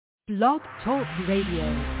Blog Talk Radio.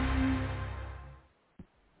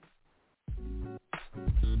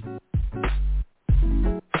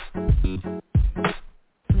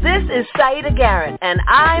 This is Saida Garrett, and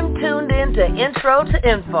I'm tuned in to Intro to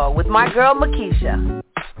Info with my girl, Mikeisha.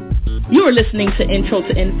 You are listening to Intro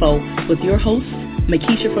to Info with your host,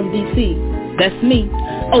 Mikeisha from D.C. That's me,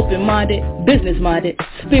 open-minded, business-minded,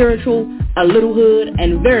 spiritual, a little hood,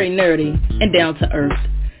 and very nerdy, and down to earth.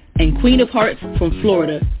 And Queen of Hearts from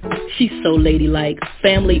Florida. She's so ladylike,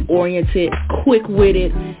 family-oriented,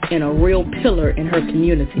 quick-witted, and a real pillar in her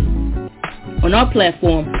community. On our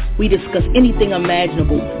platform, we discuss anything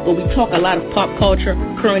imaginable, but we talk a lot of pop culture,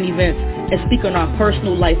 current events, and speak on our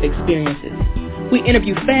personal life experiences. We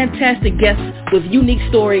interview fantastic guests with unique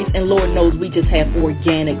stories, and Lord knows we just have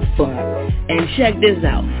organic fun. And check this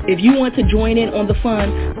out. If you want to join in on the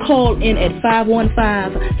fun, call in at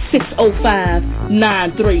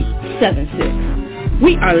 515-605-9376.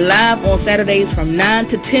 We are live on Saturdays from 9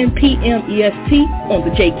 to 10 p.m. EST on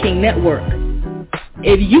the J. King Network.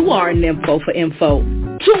 If you are a nympho for info,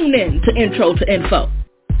 tune in to Intro to Info.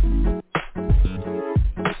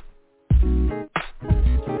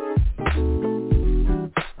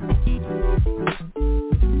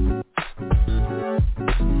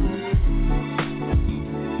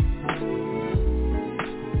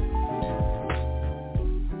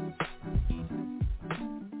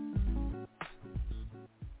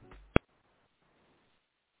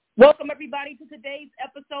 Welcome, everybody, to today's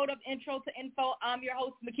episode of Intro to Info. I'm your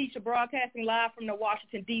host, Mikeisha, broadcasting live from the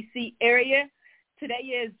Washington, D.C. area. Today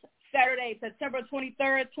is Saturday, September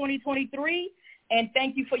 23rd, 2023, and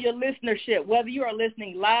thank you for your listenership. Whether you are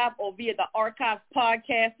listening live or via the Archives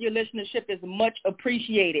podcast, your listenership is much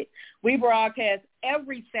appreciated. We broadcast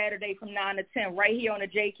every Saturday from 9 to 10 right here on the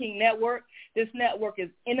J. King Network. This network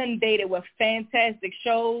is inundated with fantastic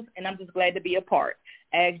shows, and I'm just glad to be a part.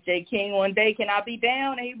 Asked J. King one day, can I be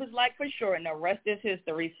down? And he was like, for sure, and the rest is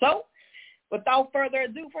history. So, without further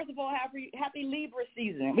ado, first of all, happy Libra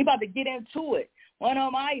season. We about to get into it. One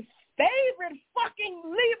of my favorite fucking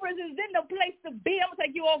Libras is in the place to be. I'm going to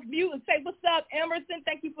take you off mute and say, what's up, Emerson?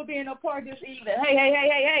 Thank you for being a part this evening.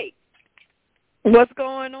 Hey. What's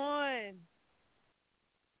going on?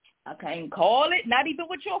 I can't call it, not even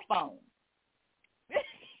with your phone.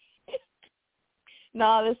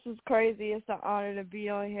 No, this is crazy. It's an honor to be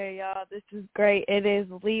on here, y'all. This is great. It is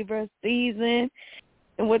Libra season.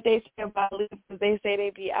 And what they say about Libras, they say they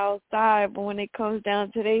be outside, but when it comes down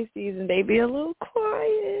to their season, they be a little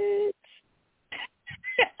quiet.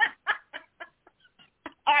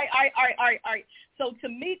 All right. So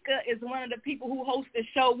Tamika is one of the people who host the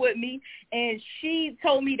show with me, and she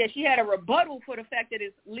told me that she had a rebuttal for the fact that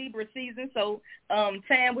it's Libra season. So,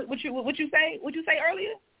 Tam, what you say? What'd you say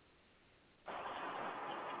earlier?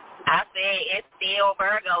 I said it's still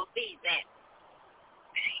Virgo season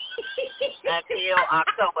until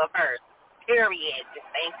October 1st. Period.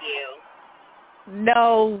 Thank you.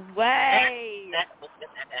 No way.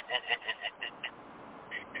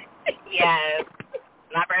 Yes.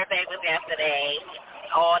 My birthday was yesterday,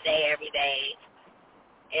 all day, every day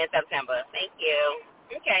in September. Thank you.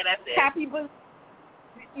 Okay, that's it. Happy birthday.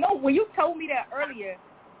 No, when you told me that earlier,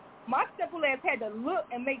 my simple ass had to look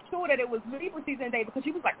and make sure that it was Libra season day because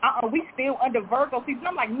she was like, we still under Virgo season.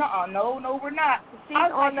 I'm like, no, we're not. She's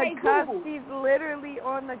on the cusp. Google. She's literally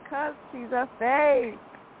on the cusp. She's a fake.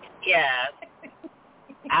 Yeah.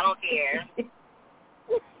 I don't care.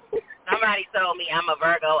 Somebody told me I'm a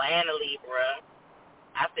Virgo and a Libra.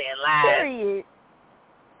 I said lies. Period.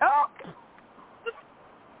 Oh.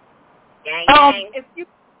 Gang.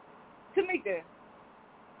 Tamika.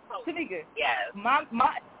 Yes. My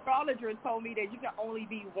astrologer told me that you can only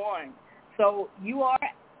be one. So you are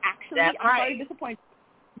actually, That's I'm right. very disappointed.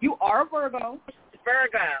 You are a Virgo.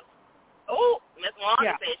 Virgo. Oh, Miss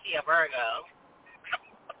Wanda said she a Virgo.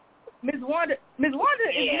 Miss Wanda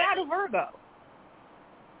is not a Virgo.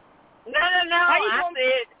 No. I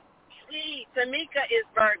said Tamika is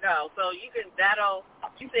Virgo. So you said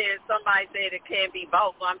somebody said it can be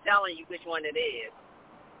both. So I'm telling you which one it is.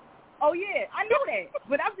 Oh, yeah, I know that.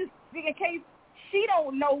 But I'm just, in case she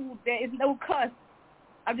don't know there is no cuss,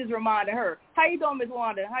 I'm just reminding her. How you doing, Miss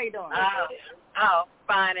Wanda? How you doing? Oh,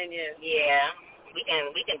 fine, and you? Yeah, we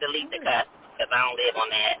can delete the cuss because I don't live on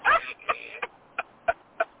that.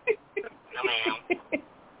 No, ma'am.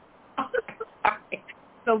 All right.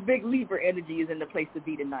 So big Libra energy is in the place to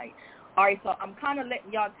be tonight. All right, so I'm kind of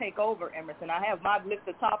letting y'all take over, Emerson. I have my list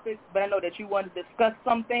of topics, but I know that you want to discuss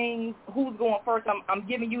some things. Who's going first? I'm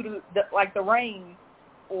giving you the reins,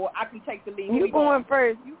 or I can take the lead. You going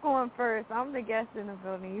first. I'm the guest in the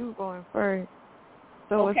building. You going first.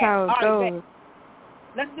 So okay. it's how it goes.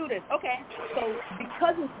 let's do this. Okay, so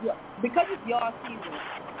because it's y'all season,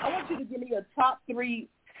 I want you to give me your top 3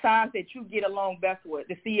 signs that you get along best with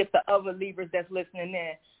to see if the other Libras that's listening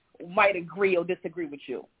in might agree or disagree with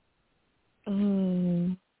you.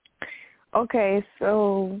 Okay,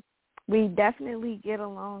 so we definitely get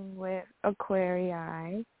along with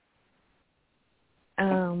Aquarii.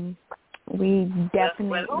 We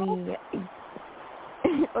definitely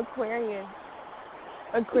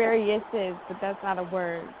Aquariuses, but that's not a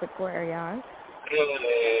word. It's Aquarii. I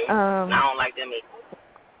don't like them.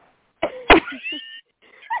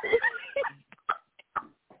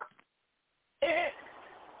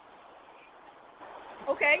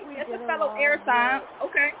 Okay, that's a fellow air sign.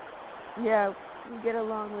 Okay. Yeah, we get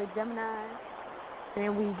along with Gemini,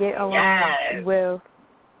 and we get along with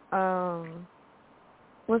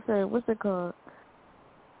what's it called?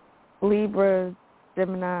 Libra,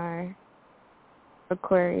 Gemini,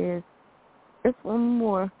 Aquarius. There's one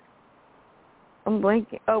more. I'm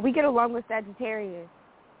blanking. Oh, we get along with Sagittarius.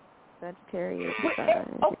 Sagittarius.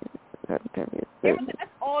 That's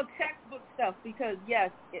all textbook stuff because, yes,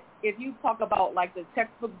 if you talk about, like, the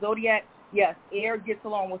textbook zodiac, yes, air gets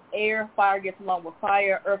along with air, fire gets along with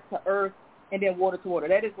fire, earth to earth, and then water to water.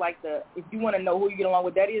 That is like if you want to know who you get along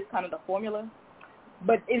with, that is kind of the formula.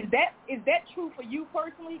 But is that true for you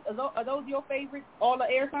personally? Are those your favorites, all the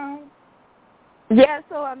air signs? Yeah,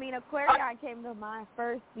 so, I mean, Aquarii came to mind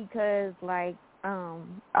first because, like,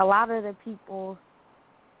 a lot of the people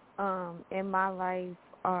in my life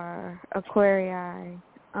are Aquarii,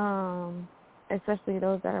 especially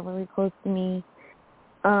those that are really close to me.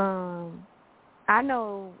 I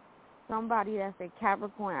know somebody that's a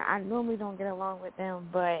Capricorn. I normally don't get along with them,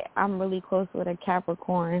 but I'm really close with a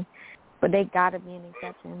Capricorn. But they got to be an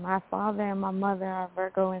exception. My father and my mother are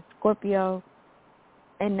Virgo and Scorpio,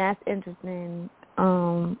 and that's interesting.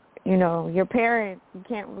 You know, your parents, you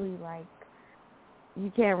can't really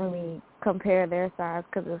compare their sides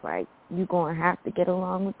because it's like you're going to have to get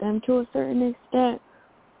along with them to a certain extent.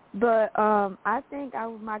 But I think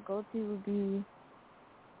my go-to would be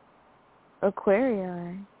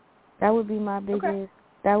Aquarii. That would be my biggest. Okay.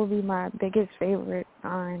 That would be my biggest favorite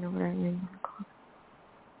sign or whatever you want to call it.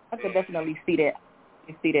 I could definitely see that.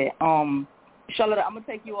 Charlotte, I'm gonna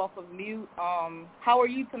take you off of mute. How are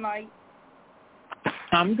you tonight?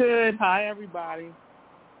 I'm good. Hi, everybody.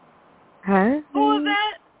 Hi. Who is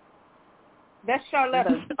that? That's Charlotte.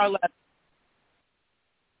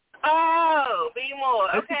 Oh, be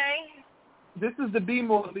more. Okay. This is the Be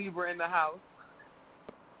More Libra in the house.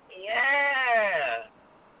 Yeah.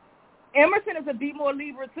 Emerson is a Be More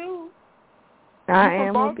Libra too. I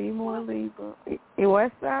am a Be More Libra.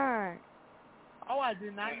 West Side. Oh, I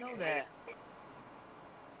did not know that.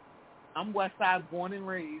 I'm West Side, born and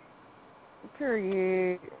raised.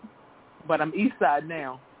 Period. But I'm East Side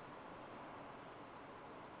now.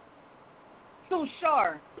 So,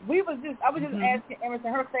 Char, I was just asking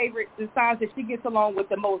Emerson her favorite, the signs that she gets along with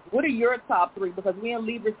the most. What are your top 3? Because we're in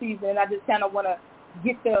Libra season, and I just kind of want to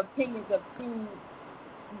get the opinions of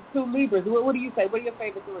two Libras. What do you say? What are your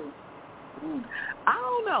favorite 3? I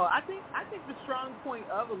don't know. I think the strong point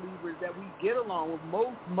of a Libra is that we get along with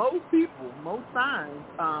most people, most signs.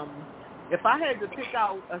 If I had to pick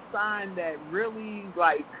out a sign that really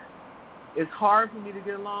is hard for me to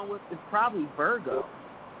get along with, it's probably Virgo.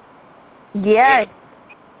 Yes.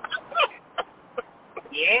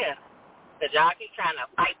 Yeah. Because y'all keep trying to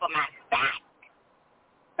fight for my back.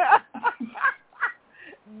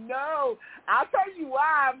 No, I'll tell you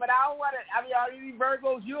why, but I don't want to. I mean,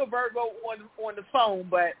 Virgos, you're a Virgo on the phone,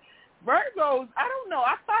 but Virgos, I don't know.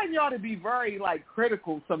 I find y'all to be very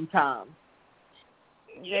critical sometimes.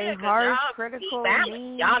 Yeah, hard, critical.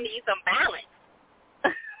 Y'all need some balance.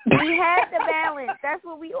 We have the balance. That's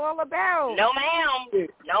what we all about. No, ma'am.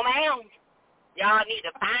 No, ma'am. Y'all need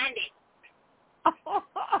to find it.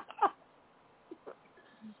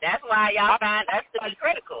 That's why y'all find us to be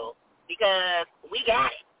critical, because we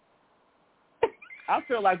got it. I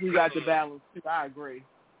feel like we got the balance, too. I agree.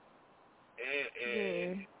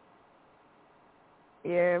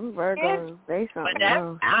 Yeah, Virgos, they something but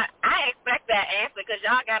else. I expect that answer because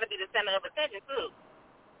y'all got to be the center of attention, too.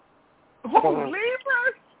 Who,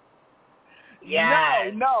 Libras?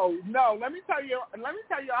 Yeah. No. Let me tell you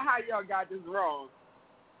how y'all got this wrong.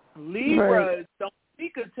 Libras don't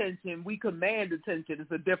seek attention. We command attention.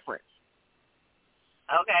 It's a difference.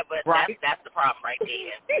 Okay, but right? that's the problem right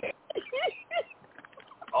there.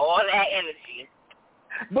 All that energy.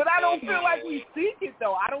 But I don't feel like we seek it,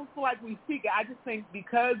 though. I don't feel like we seek it. I just think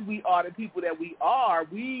because we are the people that we are,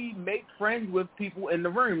 we make friends with people in the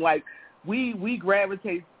room. We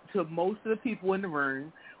gravitate to most of the people in the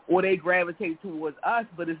room. or they gravitate towards us,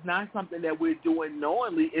 but it's not something that we're doing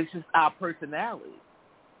knowingly. It's just our personality.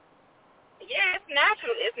 Yeah, it's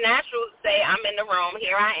natural. It's natural to say, I'm in the room,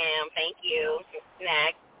 here I am, thank you,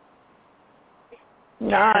 next.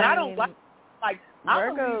 No, and I don't like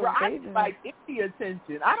Virgo, I like any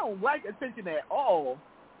attention. I don't like attention at all.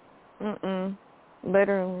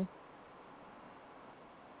 Literally.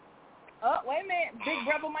 Wait a minute. Big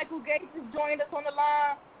brother Michael Gates has joined us on the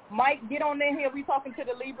line. Mike, get on in here. We talking to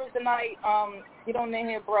the Libras tonight. Get on in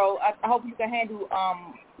here, bro. I hope you can handle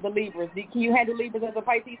the Libras. Can you handle Libras as a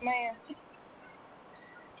Pisces man?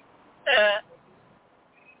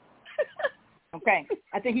 Okay.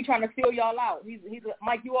 I think he's trying to fill y'all out. He's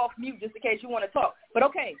Mike, you off mute just in case you want to talk. But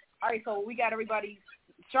okay. All right, so we got everybody.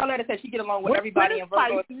 Charlotte said she get along with everybody in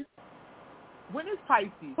Virgo. When is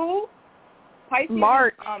Pisces? Who? Pisces?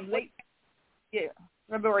 March. Late. Yeah,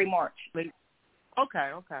 February, March. Late.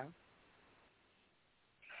 Okay.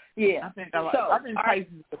 Yeah. I think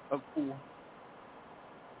Pisces are cool.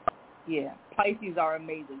 Yeah, Pisces are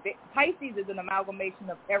amazing. Pisces is an amalgamation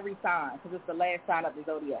of every sign because it's the last sign of the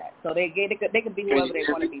zodiac. So they can be whoever they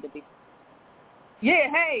want to be. Yeah,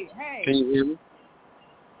 hey. Can you hear me?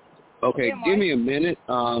 Okay, yeah, give me a minute.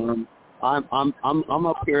 I'm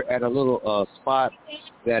up here at a little spot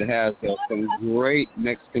that has some great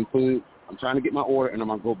Mexican food. I'm trying to get my order, and I'm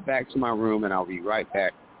gonna go back to my room, and I'll be right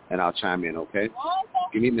back, and I'll chime in. Okay?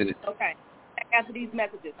 Give me a minute. Okay. After these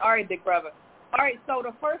messages. All right, big brother. All right, so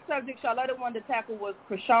the first subject Charlotte wanted to tackle was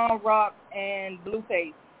Krishan Rock and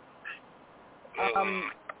Blueface.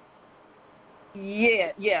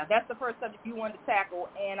 Yeah, that's the first subject you wanted to tackle,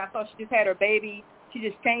 and I thought she just had her baby. She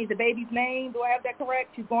just changed the baby's name. Do I have that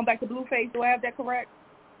correct? She's going back to Blueface. Do I have that correct?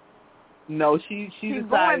 No, she's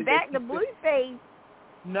going back to Blueface.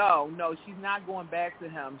 No, she's not going back to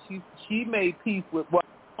him. She made peace with. Well,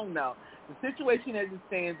 I don't know. The situation as it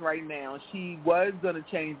stands right now, she was going to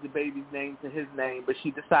change the baby's name to his name, but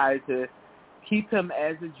she decided to keep him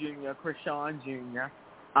as a junior, Krishan Jr.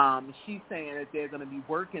 She's saying that they're going to be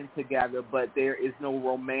working together, but there is no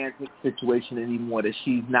romantic situation anymore, that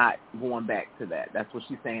she's not going back to that. That's what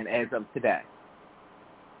she's saying as of today.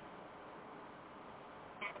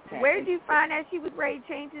 Where did you find that she was ready to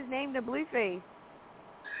change his name to Blueface?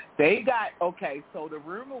 So the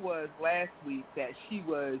rumor was last week that he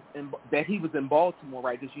was in Baltimore,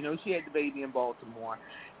 right? Because she had the baby in Baltimore,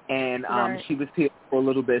 and right. She was here for a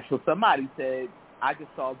little bit. So somebody said, I just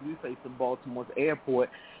saw Blueface in Baltimore's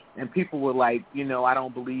airport, and people were like, I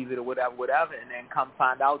don't believe it or whatever. And then come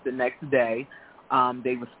find out the next day,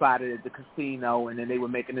 they were spotted at the casino, and then they were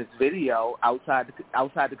making this video outside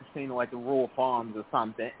the casino at the Royal Farms or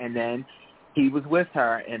something, and then he was with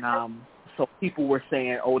her, and so people were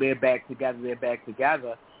saying, oh, they're back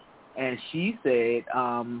together. And she said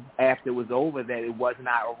after it was over that it was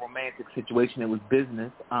not a romantic situation, it was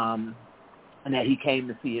business, and that he came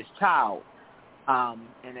to see his child.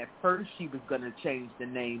 And at first she was going to change the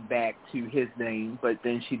name back to his name, but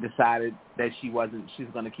then she decided that she was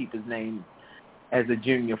going to keep his name as a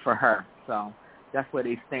junior for her. So that's where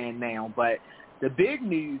they stand now. But the big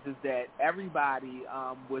news is that everybody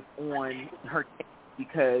was on her case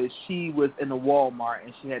because she was in the Walmart,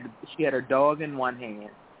 and she had her dog in one hand,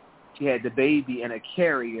 she had the baby in a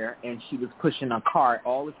carrier, and she was pushing a cart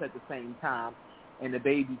all this at the same time, and the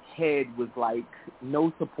baby's head was like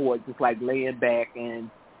no support, just like laying back, and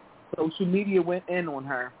social media went in on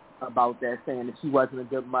her about that, saying that she wasn't a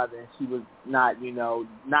good mother and she was not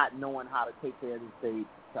knowing how to take care of this baby.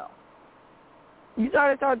 So you saw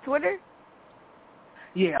this on Twitter?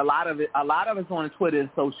 Yeah, a lot of it's on Twitter and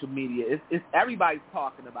social media. It's everybody's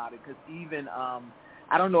talking about it, because even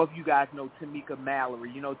I don't know if you guys know Tamika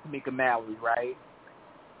Mallory. You know Tamika Mallory, right?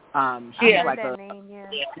 She's like that name, yeah.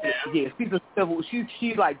 Yeah,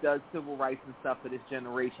 she like does civil rights and stuff for this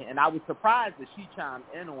generation, and I was surprised that she chimed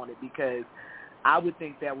in on it, because I would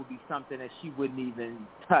think that would be something that she wouldn't even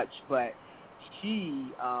touch, but she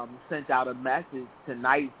sent out a message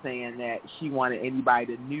tonight saying that she wanted anybody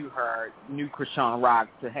that knew Krishan Rock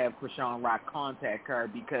to have Krishan Rock contact her,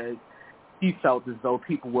 because she felt as though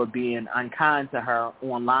people were being unkind to her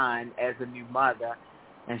online as a new mother.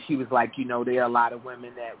 And she was like, there are a lot of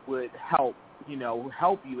women that would help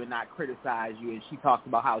you and not criticize you. And she talked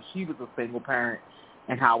about how she was a single parent,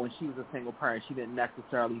 and how when she was a single parent, she didn't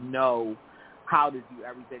necessarily know how to do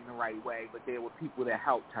everything the right way, but there were people that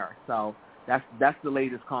helped her. So that's the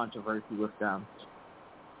latest controversy with them.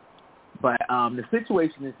 But the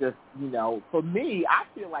situation is just, for me, I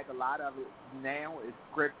feel like a lot of it now is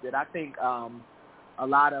scripted. I think a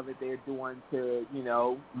lot of it they're doing to,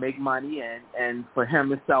 make money, and for him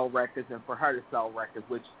to sell records and for her to sell records,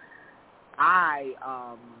 which I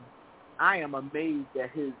am amazed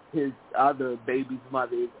that his other baby's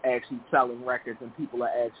mother is actually selling records and people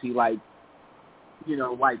are actually liking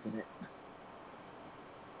it.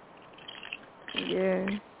 Yeah.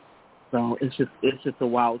 So it's just a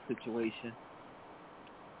wild situation.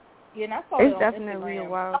 Yeah, and I saw it's it on definitely Instagram. a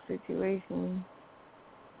wild situation.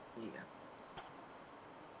 Yeah.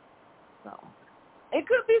 So It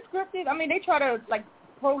could be scripted. I mean, they try to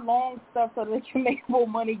prolong stuff so that they can make more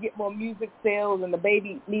money, get more music sales, and the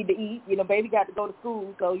baby need to eat. Baby got to go to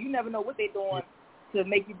school, so you never know what they're doing to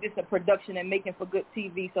make it just a production and making for good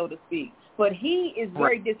TV, so to speak. But he is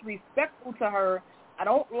very disrespectful to her. I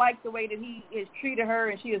don't like the way that he has treated her,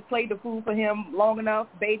 and she has played the fool for him long enough,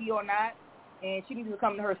 baby or not. And she needs to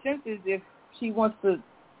come to her senses if she wants to,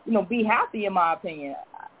 be happy, in my opinion.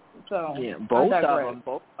 So yeah,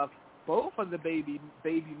 both of the baby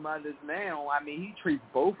mothers now. I mean, he treats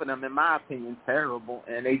both of them, in my opinion, terrible,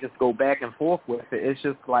 and they just go back and forth with it. It's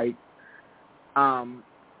just like,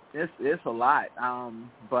 it's a lot.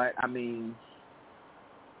 But I mean,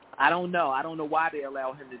 I don't know. I don't know why they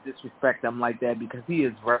allow him to disrespect them like that, because he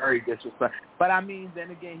is very disrespectful. But I mean,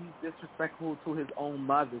 then again, he's disrespectful to his own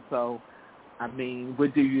mother. So, I mean,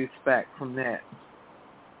 what do you expect from that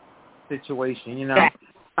situation?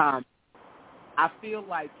 I feel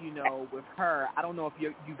like, with her, I don't know if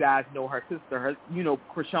you guys know her sister. Her,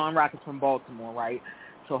 Krishan Rock is from Baltimore, right?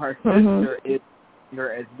 So her sister is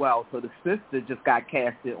here as well. So the sister just got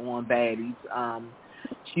casted on Baddies.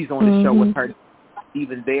 She's on the show with her.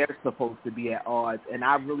 Even they're supposed to be at odds, and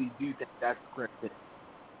I really do think that's scripted.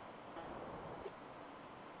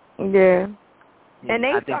 Yeah. And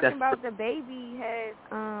they talking about the baby has,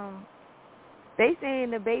 they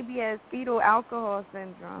saying the baby has fetal alcohol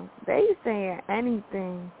syndrome. They saying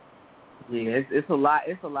anything. Yeah, it's a lot.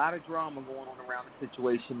 It's a lot of drama going on around the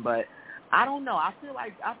situation, but I don't know. I feel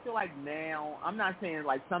like now, I'm not saying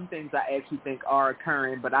some things I actually think are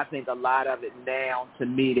occurring, but I think a lot of it now, to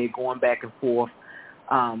me, they're going back and forth,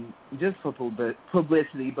 just for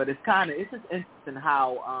publicity. But it's just interesting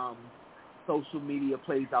how social media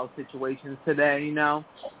plays out situations today.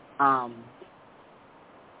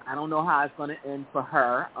 I don't know how it's going to end for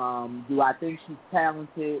her. Do I think she's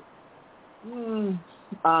talented?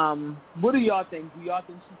 What do y'all think? Do y'all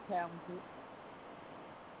think she's talented?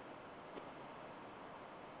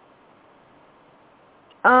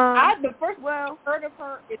 The first heard of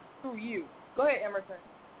her is through you. Go ahead, Emerson.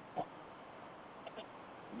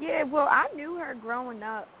 Yeah, well, I knew her growing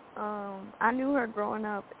up.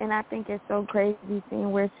 And I think it's so crazy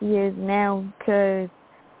seeing where she is now, because,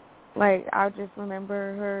 I just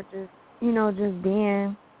remember her just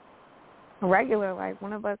being regular, like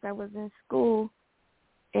one of us that was in school.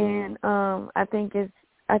 And I think it's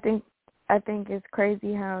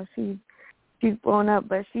crazy how she's blown up,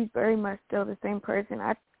 but she's very much still the same person.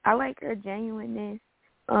 I like her genuineness.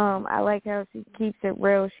 I like how she keeps it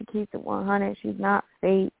real. She keeps it 100. She's not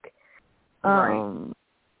fake. And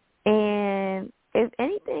if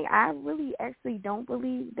anything, I really actually don't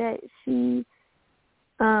believe that she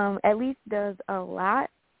at least does a lot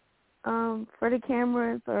for the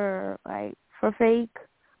cameras or for fake.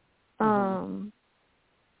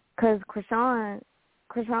 Because Krishan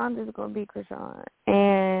is going to be Krishan.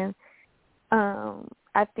 And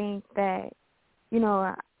I think that,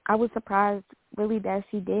 I was surprised really that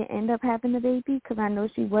she did end up having the baby, because I know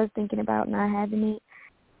she was thinking about not having it.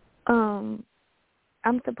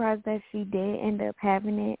 I'm surprised that she did end up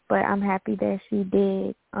having it, but I'm happy that she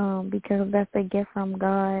did, because that's a gift from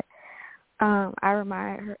God. I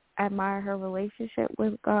admire her relationship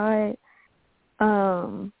with God.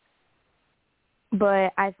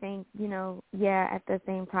 But I think, at the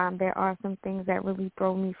same time, there are some things that really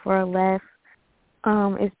throw me for a loop,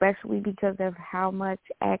 especially because of how much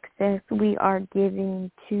access we are giving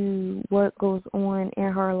to what goes on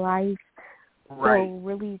in her life. Right. So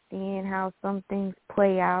really seeing how some things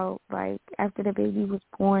play out, after the baby was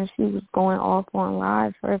born, she was going off on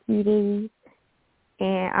lives for a few days.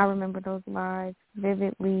 And I remember those lives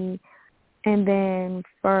vividly. And then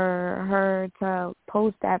for her to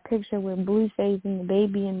post that picture with Blueface and the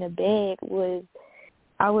baby in the bed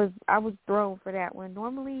I was thrown for that one.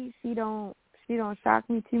 Normally she don't shock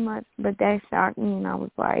me too much, but that shocked me, and I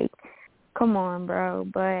was like, come on, bro.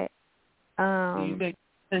 But do you think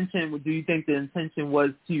the intention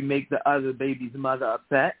was to make the other baby's mother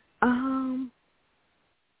upset?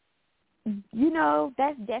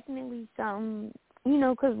 That's definitely something,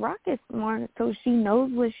 because Rock is smart, so she knows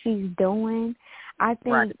what she's doing. I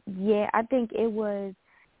think, I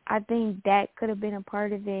think that could have been a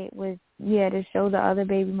part of it, was, to show the other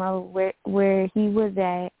baby mother where he was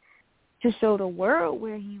at, to show the world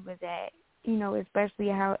where he was at. you know, especially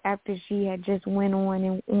how after she had just went on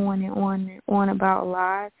and on and on and on about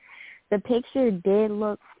lies, the picture did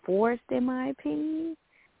look forced in my opinion,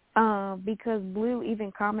 because Blue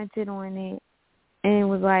even commented on it and it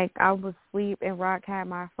was like, I was asleep and Rock had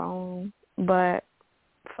my phone, but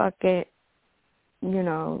fuck it, you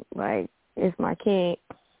know, like, it's my kid.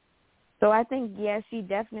 So I think, yes, she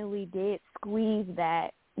definitely did squeeze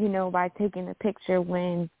that, you know, by taking the picture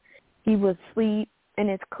when he was asleep, and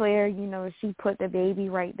it's clear, you know, she put the baby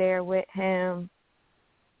right there with him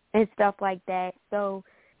and stuff like that. So,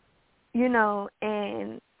 you know,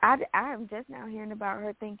 and I'm just now hearing about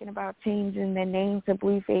her thinking about changing the name to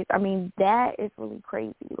Blueface. I mean, that is really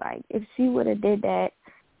crazy. Like, if she would have did that,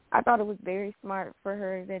 I thought it was very smart for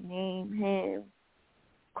her to name him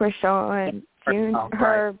Krishan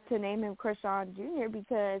Jr., to name him Krishan Jr.,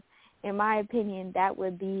 because in my opinion, that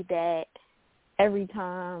would be that every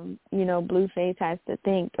time, you know, Blueface has to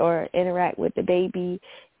think or interact with the baby,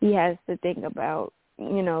 he has to think about,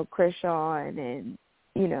 you know, Krishan and,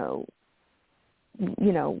 you know,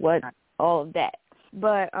 what, all of that.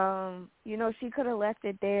 But, you know, she could have left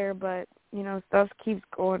it there, but, you know, stuff keeps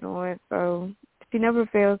going on, so she never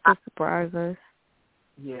fails to surprise us.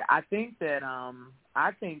 Yeah, I think that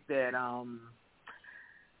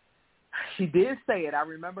she did say it. I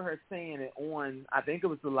remember her saying it on, I think it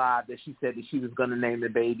was the live, that she said that she was going to name the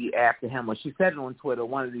baby after him, or she said it on Twitter,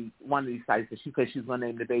 one of these sites, that she said she was going to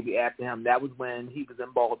name the baby after him. That was when he was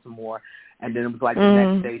in Baltimore, and then it was like the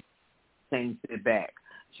next day she changed it back.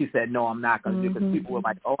 She said, no, I'm not going to do it, because people were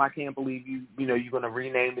like, oh, I can't believe you, you know, you're going to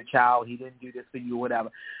rename the child. He didn't do this for you or whatever.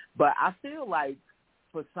 But I feel like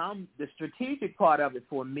for some, the strategic part of it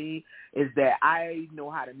for me is that I know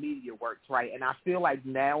how the media works, right? And I feel like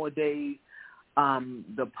nowadays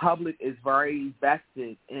the public is very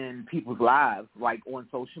vested in people's lives, like on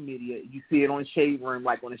social media. You see it on Shade Room,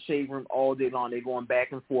 like on the Shade Room all day long. They're going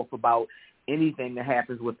back and forth about anything that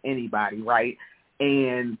happens with anybody, right?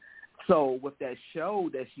 And so with that show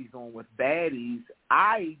that she's on with Baddies,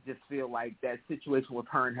 I just feel like that situation with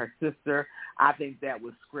her and her sister, I think that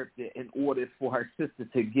was scripted in order for her sister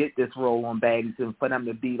to get this role on Baddies and for them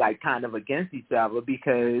to be like kind of against each other,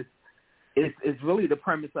 because it's really the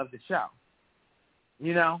premise of the show,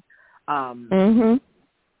 you know? And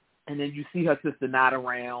then you see her sister not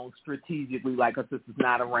around strategically, like her sister's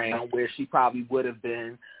not around where she probably would have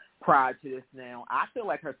been prior to this now. I feel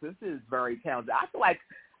like her sister is very talented. I feel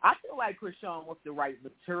like Krishan with the right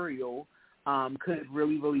material could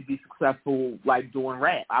really, really be successful, like doing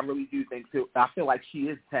rap. I really do think so. I feel like she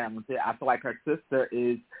is talented. I feel like her sister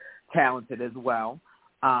is talented as well.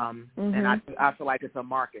 And I feel like it's a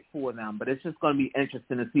market for them. But it's just going to be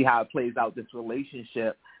interesting to see how it plays out, this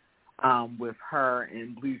relationship with her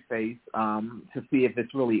and Blueface, to see if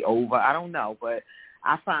it's really over. I don't know. But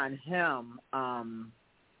I find him,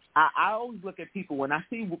 I always look at people, when I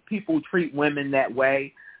see people treat women that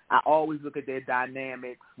way, I always look at their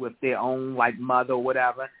dynamics with their own, like, mother or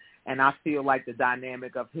whatever, and I feel like the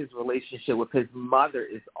dynamic of his relationship with his mother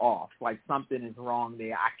is off. Like, something is wrong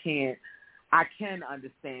there. I can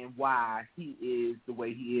understand why he is the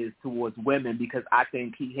way he is towards women, because I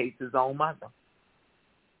think he hates his own mother.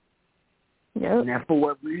 Yep. And for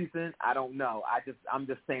what reason, I don't know. I'm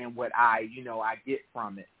just saying what I get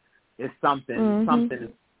from it. It's something is.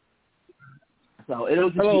 So it'll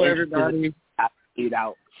just be everybody. It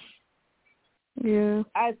out. Yeah,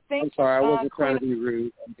 I think. I'm sorry, I wasn't trying to be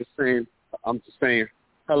rude. I'm just saying.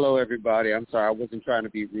 Hello, everybody. I'm sorry, I wasn't trying to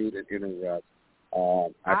be rude and interrupt. I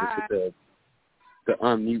just hit the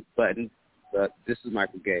unmute button. But this is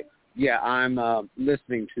Michael Gay. Yeah, I'm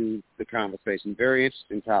listening to the conversation. Very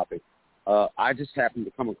interesting topic. I just happened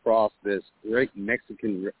to come across this great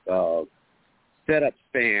Mexican setup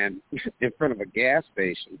stand in front of a gas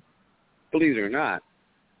station. Believe it or not,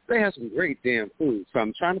 they have some great damn food. So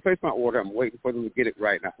I'm trying to place my order. I'm waiting for them to get it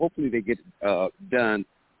right. Now, hopefully they get it done,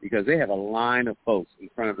 because they have a line of folks in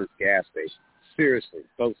front of this gas station. Seriously,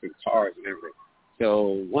 folks in cars and everything.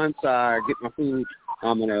 So once I get my food,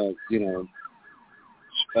 I'm going to,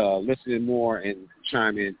 listen in more and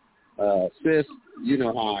chime in. Sis, you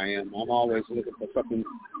know how I am. I'm always looking for something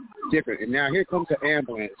different. And now here comes the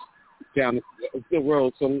ambulance down the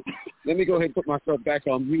road. So let me go ahead and put myself back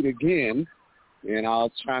on mute again, and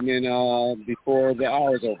I'll chime in before the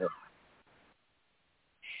hour's over.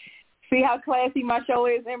 See how classy my show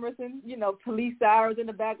is, Emerson? You know, police sirens in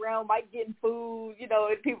the background, Mike getting food, you know,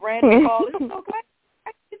 and people randomly call. It's so classy.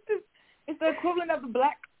 It's the equivalent of the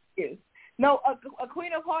black kids. No, a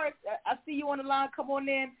Queen of Hearts, I see you on the line. Come on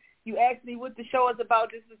in. You asked me what the show is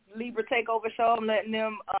about. This is Libra Takeover show. I'm letting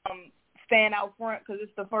them stand out front because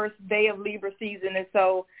it's the first day of Libra season. And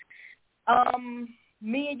so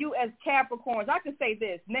Me and you as Capricorns, I can say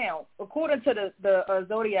this. Now, according to the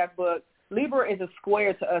Zodiac book, Libra is a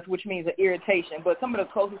square to us, which means an irritation. But some of the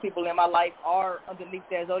closest people in my life are underneath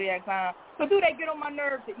that Zodiac sign. So do they get on my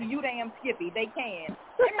nerves? You damn Skippy. They can.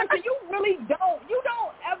 Emerson, you really don't. You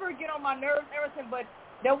don't ever get on my nerves, Emerson. But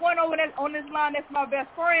the one over there on this line, that's my best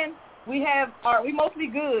friend. We mostly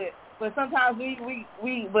good. But sometimes but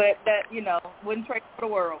that, wouldn't trade for the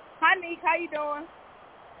world. Hi, Nick. How you doing?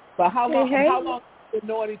 But how long have you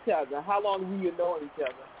known each other? How long have you known each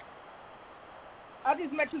other? I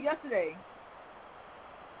just met you yesterday.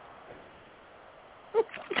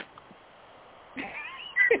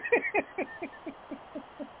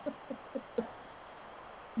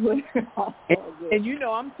 and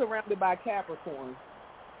I'm surrounded by Capricorns.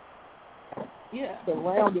 Yeah.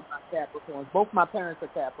 Surrounded by Capricorns. Both my parents are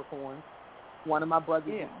Capricorns. One of my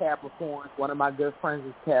brothers is Capricorn. One of my good friends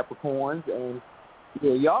is Capricorns. And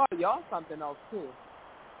y'all something else too.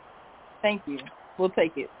 Thank you. We'll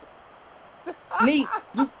take it. Neat.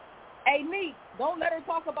 Hey, Neat, don't let her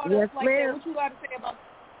talk about us like that. What you got to say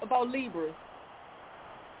about Libras?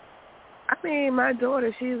 I mean, my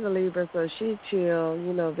daughter, she's a Libra, so she's chill,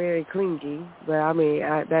 very clingy. But, I mean,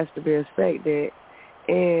 that's to be expected.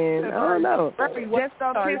 And I don't know. Just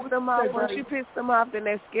don't piss them off. Once you piss them off, then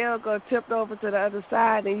that scale go tipped over to the other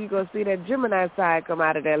side, and you go see that Gemini side come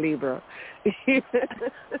out of that Libra.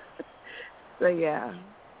 So, yeah.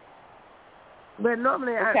 But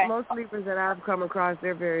normally, most Libras that I've come across,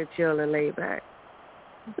 they're very chill and laid back.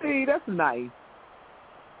 See, that's nice.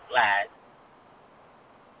 Glad.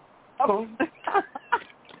 Oh.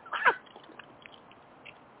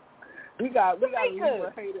 we got a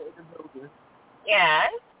Libra hater in the building.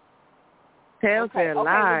 Yes. Telltale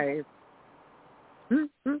lies.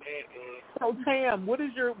 So Tam, what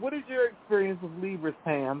is your experience with Libras,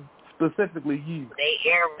 Tam? Specifically, you. They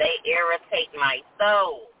irritate my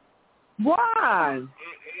soul. Why?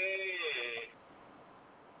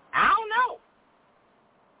 I don't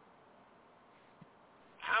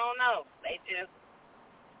know. They just,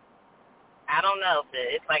 I don't know.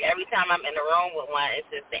 It's like every time I'm in the room with one, it's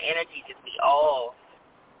just the energy just be off.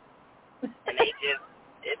 And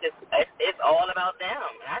it's all about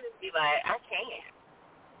them. And I just be like, I can't.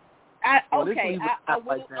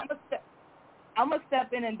 I'm going to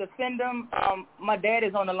step in and defend them. My dad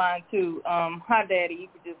is on the line, too. Hi, Daddy. You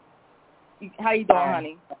could just, how you doing,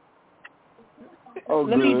 honey? Oh,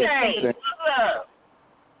 Let me just say, what's up?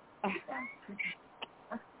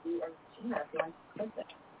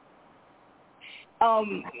 I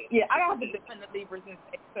don't have to defend the Libras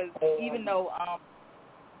because even though I'm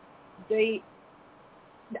going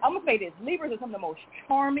to say this, Libras are some of the most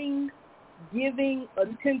charming, giving,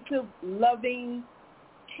 attentive, loving,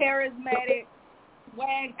 charismatic,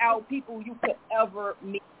 swag out people you could ever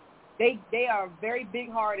meet. They are very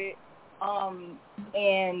big-hearted,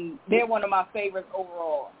 and they're one of my favorites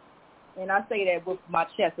overall. And I say that with my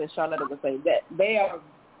chest, as Charlotte would say, that they are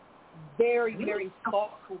very, very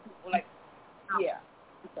thoughtful people. Like, yeah.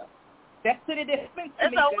 So that's to the difference.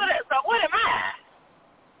 So what am I?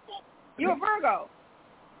 You're a Virgo.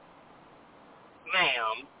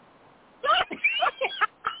 Ma'am.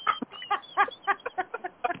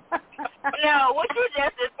 No, what you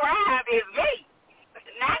just described is me,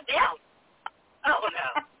 not them. Oh,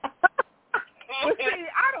 no. But see,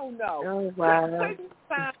 I don't know. Oh, wow.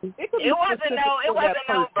 It wasn't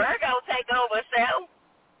no Virgo takeover show.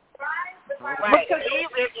 Right.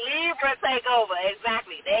 Libra takeover,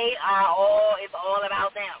 exactly. It's all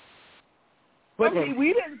about them. But see,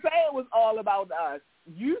 we didn't say it was all about us.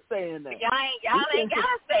 You saying that. Y'all ain't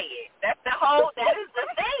gotta say it. That is the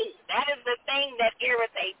thing. That is the thing that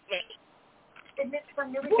irritates me. Is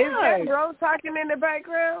that bro talking in the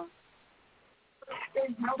background?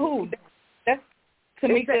 Who? That's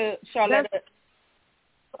Tamika, Charlotte.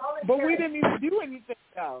 But we didn't even do anything,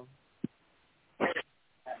 though. That's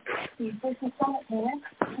it. It's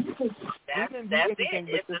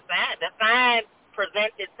the sign. The sign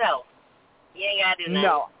presents itself. You ain't gotta do nothing.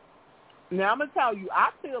 No. Now I'm gonna tell you,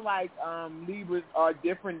 I feel like Libras are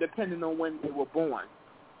different depending on when they were born.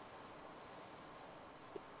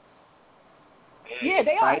 Yeah,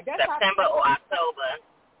 they are. Right? That's September or October.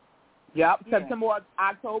 Yep, September or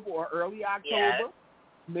October or early October,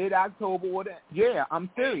 mid-October. I'm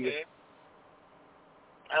serious.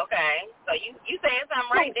 Mm-hmm. Okay, so you saying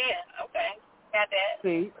something right there. Okay, got that.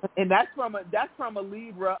 See, and that's from a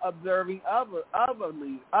Libra observing other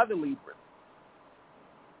Libras.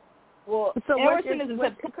 Well, so what's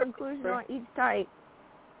the conclusion on each type?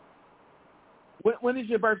 When is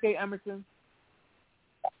your birthday, Emerson?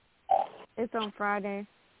 It's on Friday.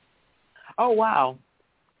 Oh, wow.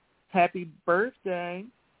 Happy birthday.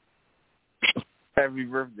 Happy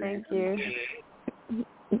birthday. Thank you.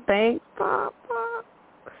 Thanks, Papa.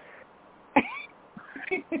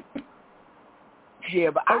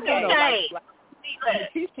 Yeah, but I don't know. Okay.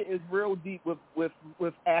 Mikeisha is real deep with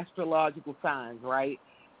astrological signs, right?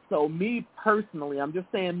 So me personally, I'm just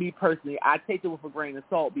saying me personally, I take it with a grain of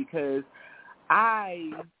salt because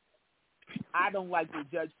I don't like to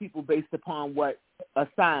judge people based upon what a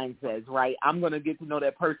sign says, right? I'm going to get to know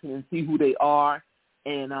that person and see who they are,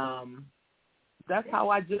 and that's how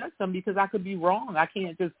I judge them because I could be wrong. I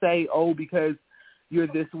can't just say, oh, because you're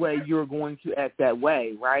this way, you're going to act that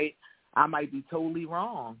way, right? I might be totally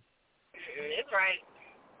wrong. It's right.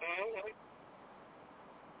 Mm-hmm.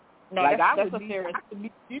 No, like that's I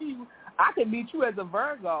could meet you as a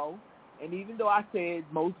Virgo, and even though I said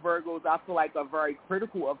most Virgos I feel like are very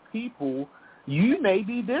critical of people, you may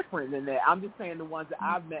be different than that. I'm just saying the ones that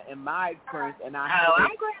I've met in my experience, and I've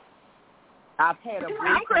had a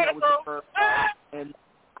boyfriend that was a Virgo, and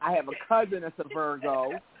I have a cousin that's a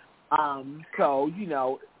Virgo. So you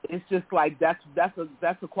know, it's just like that's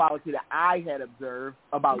a quality that I had observed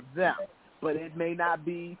about them, but it may not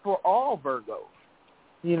be for all Virgos.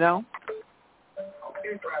 You know?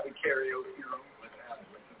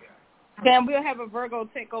 Then we'll have a Virgo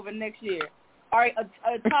takeover next year. All right,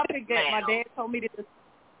 a topic that my dad told me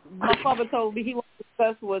my father told me he wanted to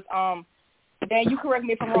discuss was, Dan, you correct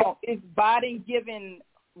me if I'm wrong, is Biden giving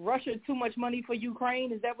Russia too much money for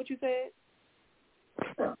Ukraine? Is that what you said?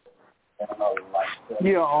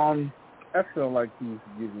 Yeah, I feel like he's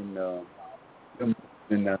giving them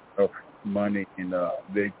enough money, and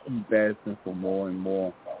they keep asking for more and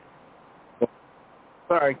more.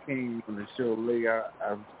 Sorry, I came on the show late. I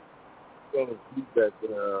fell asleep at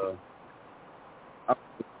the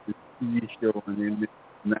TV show, and then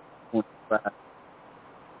 9:25. But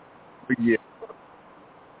yeah,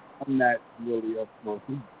 I'm not really up for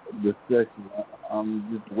discussion. I'm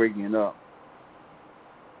just waking up.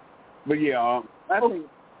 But yeah, I think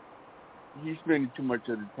he's spending too much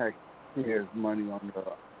of the taxpayers' money on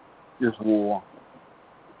this war.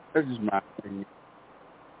 That's just my opinion.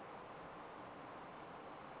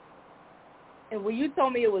 And when you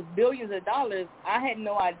told me it was billions of dollars, I had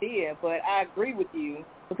no idea, but I agree with you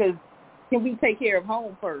because can we take care of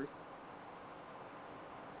home first?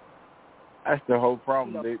 That's the whole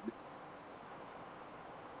problem. You know,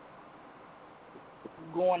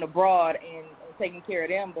 going abroad and taking care of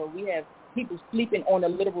them, but we have people sleeping on the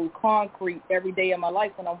literal concrete every day of my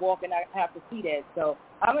life. When I'm walking, I have to see that. So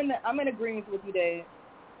I'm in agreement with you, Dad.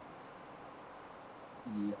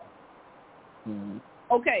 Yeah. Mm-hmm.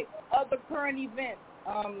 Okay, other current events.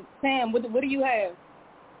 Sam, what do you have?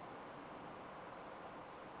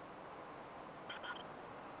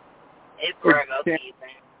 It's Virgo season.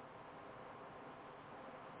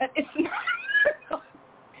 It's not.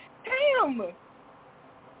 Damn.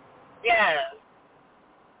 Yeah.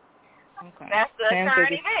 Okay. That's the Sam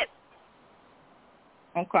current event.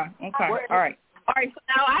 Okay. All right.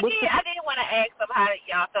 Now, I did want to ask them how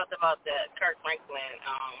y'all felt about the Kirk Franklin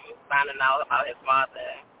finding out about his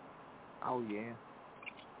father. Oh yeah.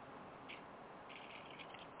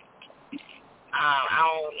 I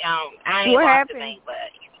ain't What watched happened? the thing,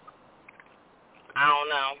 but I don't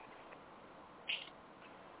know.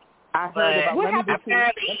 I heard about. But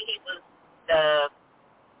apparently he was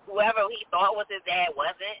whoever he thought was his dad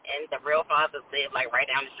wasn't, and the real father lived like right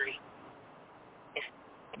down the street.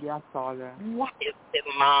 Yeah, I saw that. What? His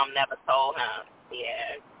mom never told him.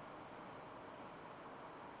 Yeah.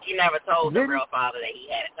 She never told the real father that he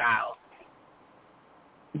had a child.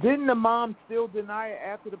 Didn't the mom still deny it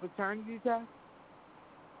after the paternity test?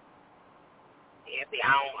 Yeah, see, I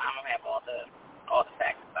don't have all the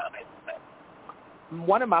facts about it. But.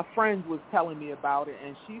 One of my friends was telling me about it,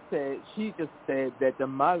 and she just said that the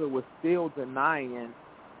mother was still denying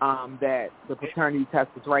that the paternity test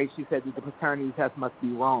was right. She said that the paternity test must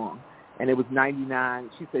be wrong, and it was 99.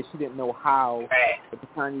 She said she didn't know how the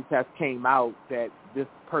paternity test came out that this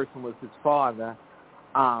person was his father.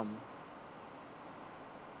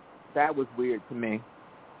 That was weird to me.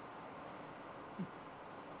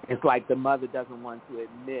 It's like the mother doesn't want to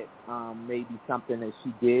admit maybe something that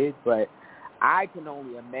she did, but I can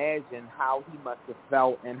only imagine how he must have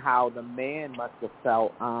felt and how the man must have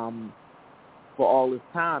felt for all this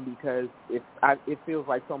time, because it feels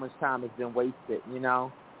like so much time has been wasted, you know?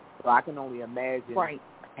 So I can only imagine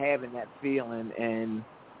having that feeling and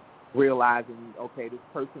realizing, okay, this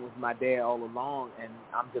person was my dad all along, and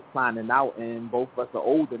I'm just finding out, and both of us are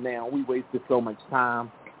older now. We wasted so much time.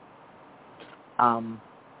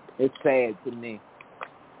 It's sad to me.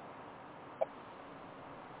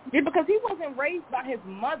 Yeah, because he wasn't raised by his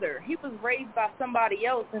mother. He was raised by somebody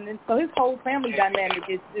else, and then, so his whole family dynamic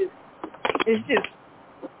is just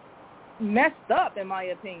messed up, in my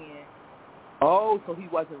opinion. Oh, so he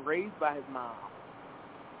wasn't raised by his mom.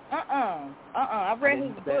 I read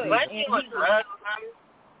his book. Was she on drugs?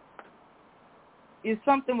 If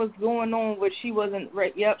something was going on where she wasn't,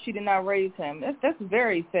 yep, she did not raise him. That's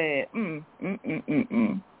very sad. All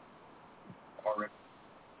right.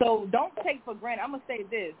 So don't take for granted. I'm going to say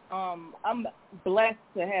this. I'm blessed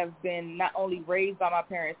to have been not only raised by my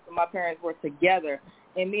parents, but my parents were together.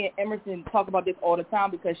 And me and Emerson talk about this all the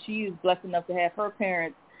time because she is blessed enough to have her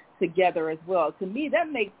parents together as well. To me,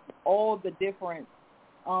 that makes all the difference.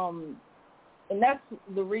 And that's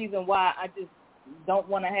the reason why I just don't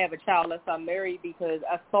want to have a child unless I'm married, because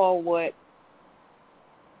I saw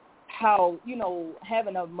how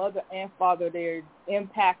having a mother and father there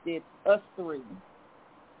impacted us three.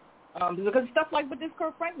 Because stuff like with this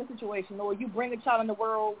Kirk Franklin situation, or you bring a child in the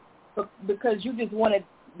world because you just wanted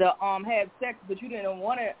to have sex, but you didn't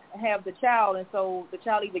want to have the child, and so the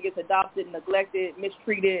child either gets adopted, neglected,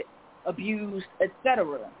 mistreated, abused,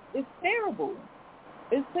 etc. It's terrible.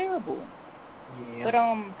 It's terrible. Yeah. But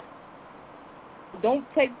don't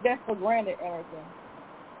take that for granted, Emerson.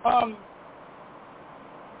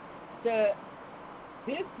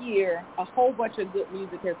 This year, a whole bunch of good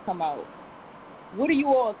music has come out. What are you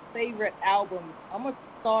all's favorite albums? I'm gonna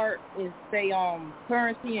start and say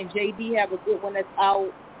Currency and JD have a good one that's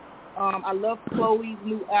out. I love Chloe's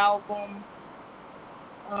new album.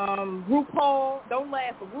 RuPaul, don't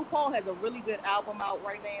laugh, but RuPaul has a really good album out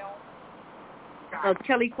right now.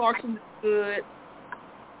 Kelly Clarkson is good.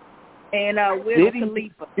 And Wiz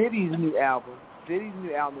Khalifa. Diddy's new album is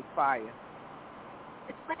fire.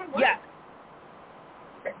 Yeah.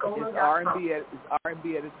 It's R&B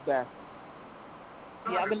at its best.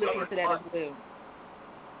 Yeah, I've been listening to that as well.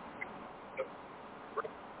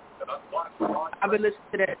 I've been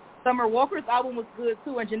listening to that. Summer Walker's album was good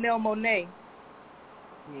too, and Janelle Monáe.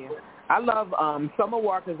 Yeah, I love Summer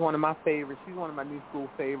Walker is one of my favorites. She's one of my new school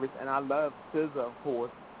favorites, and I love SZA, of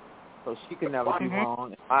course. So she can never be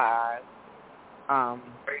wrong in my eyes.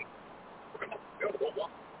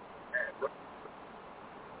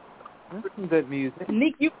 That's some good music.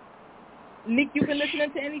 Nick, you been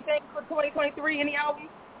listening to anything for 2023? Any albums?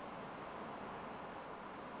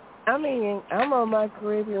 I mean, I'm on my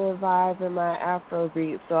Caribbean vibe and my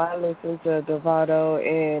Afrobeat, so I listen to Devado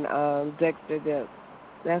and Dexter Dip.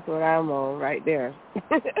 That's what I'm on right there.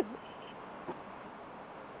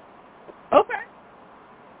 Okay.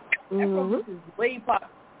 Afrobeat is way pop.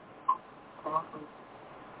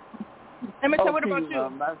 Emerson, what about you?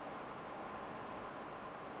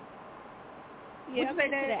 Yeah, I'm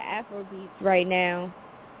into the Afrobeats right now.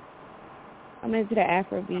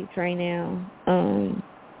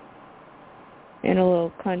 And a little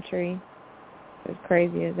country, as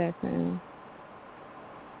crazy as that sounds.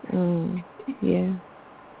 Yeah.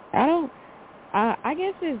 I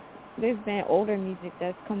guess there's been older music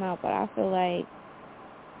that's come out, but I feel like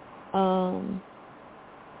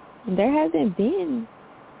there hasn't been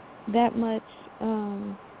that much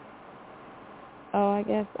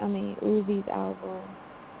Uzi's album.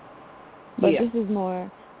 But this is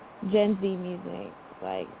more Gen Z music.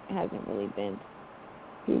 Like, hasn't really been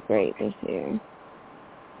too great this year,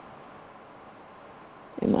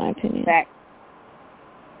 in my opinion. Fact.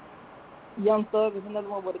 Young Thug is another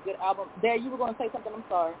one with a good album. Dad, you were going to say something? I'm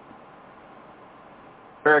sorry.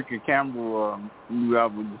 Erica Campbell new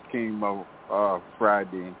album just came out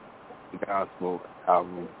Friday, the gospel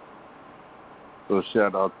album. So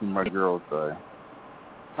shout out to my girl today.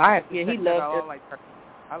 He loves it.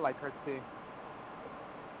 I like her too.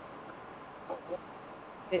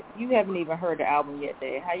 You haven't even heard the album yet,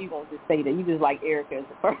 Dad. How you going to just say that? You just like Erica as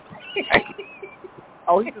a person.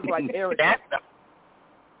 Oh, he just like Erica.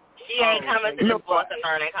 She ain't coming to the Boston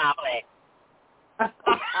Learning Complex.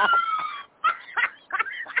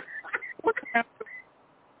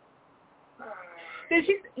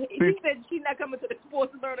 He said she's not coming to the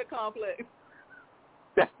Sports Learning Complex.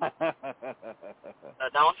 So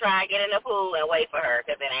don't try and get in the pool and wait for her,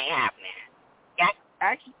 because it ain't happening.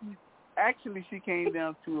 Actually, she came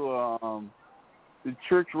down to the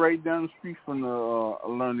church right down the street from the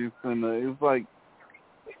learning center. It was like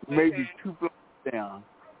maybe 2 blocks down.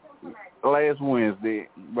 Last Wednesday,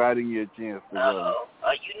 but I didn't get a chance to go.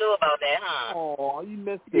 Oh, you knew about that, huh? Oh, you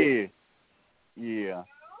missed it. Yeah.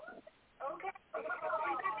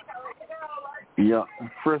 Yeah.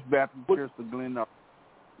 First Baptist Church of Glen Arc.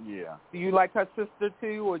 Yeah. Do you like her sister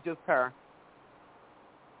too, or just her?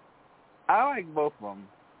 I like both of them.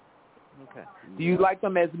 Okay. Do you like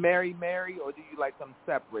them as Mary, or do you like them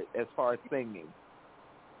separate as far as singing?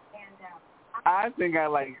 I think I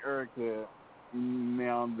like Erica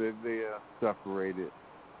now that they are separated.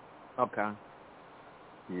 Okay.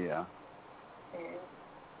 Yeah.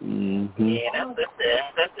 Mm-hmm. Yeah,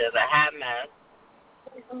 that's a hot mess.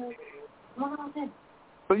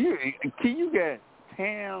 So can you get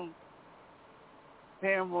Tam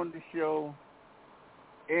on the show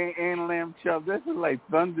and Lamb Chop? This is like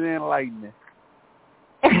thunder and lightning.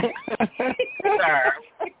 Sir.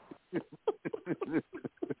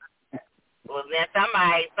 Well, then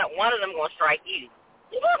one of them gonna strike you.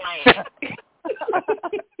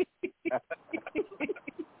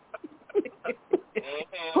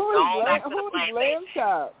 Who is Lamb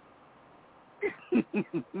Chop?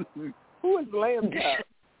 Who is Lamb Chop?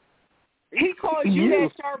 He called you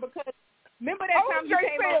that, sir, because remember that time you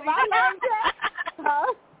came over? My Lamb Chop?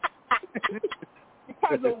 Huh?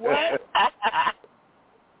 Because of what?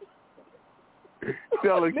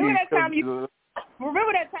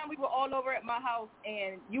 Remember that time we were all over at my house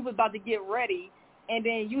and you was about to get ready and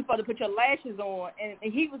then you was about to put your lashes on and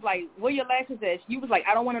he was like, where your lashes at? You was like,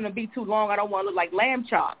 I don't want them to be too long. I don't want to look like Lamb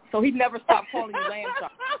Chop. So he never stopped calling you Lamb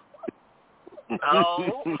Chop.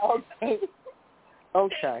 Oh.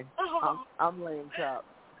 Okay. I'm Lamb Chop.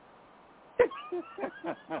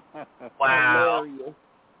 Wow.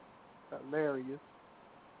 Hilarious.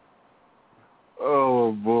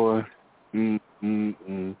 Oh, boy. And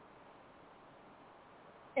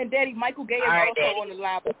Daddy, Michael Gay is also on the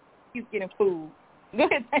line, but he's getting food. Go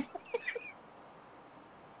ahead.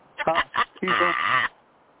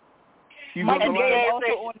 Michael Gay is also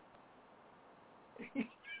on.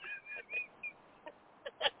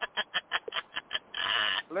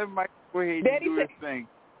 Let Mike go ahead and do his thing.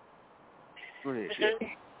 Go ahead.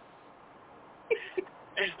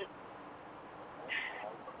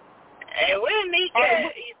 Hey, where Nika?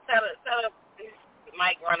 He's tell up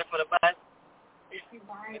Mike running for the bus. Yes, he's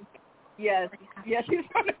running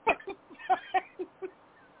for the bus.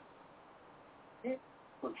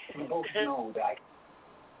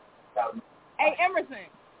 Hey, Emerson.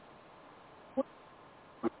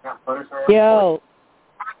 Yo.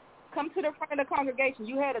 Come to the front of the congregation.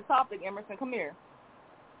 You had a topic, Emerson. Come here.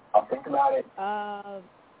 I'll think about it.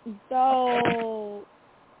 So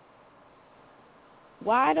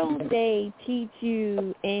why don't they teach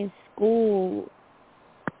you in school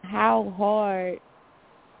how hard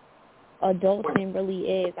adulting really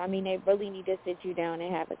is? I mean, they really need to sit you down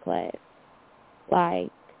and have a class.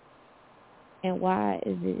 Like, and why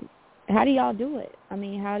is it? How do y'all do it? I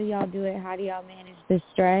mean, how do y'all do it? How do y'all manage the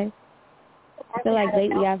stress? I feel like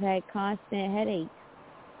lately I've had constant headaches.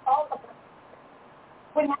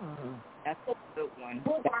 That's a good one.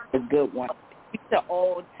 That's a good one. We should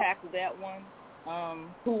all tackle that one.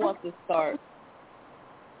 Who wants to start?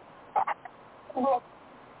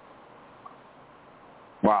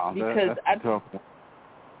 Wow, because that's tough.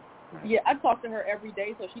 Yeah, I talk to her every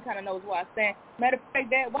day, so she kind of knows where I stand. Matter of fact,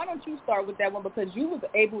 Dad, why don't you start with that one? Because you was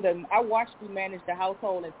able to, I watched you manage the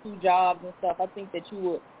household and 2 jobs and stuff. I think that you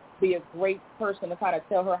would be a great person to kind of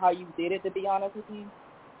tell her how you did it, to be honest with you.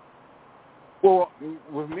 Well,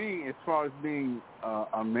 with me, as far as being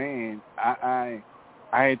a man, I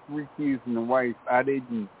had 3 kids and a wife. I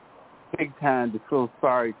didn't take time to feel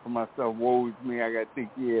sorry for myself. Woe is me, I got to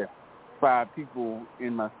take care of 5 people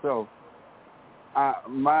in myself.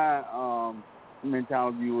 My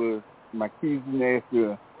mentality was my kids asked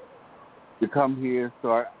to come here,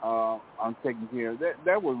 so I'm taking care of that.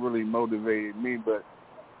 That what really motivated me. But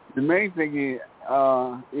the main thing is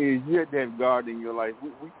you have to have God in your life.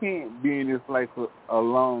 We can't be in this life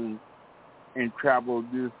alone and travel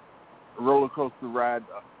this roller coaster ride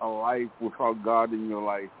of life without God in your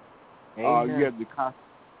life. You have to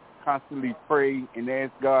constantly pray and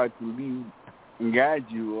ask God to lead and guide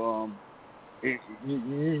you.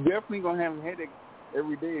 You definitely going to have a headache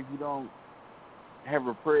every day if you don't have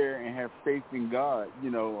a prayer and have faith in God.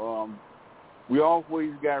 You know, we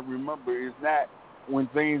always got to remember it's not when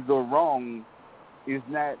things go wrong, it's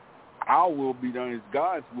not our will be done, it's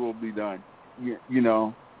God's will be done. You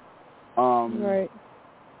know. Right.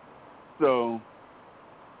 So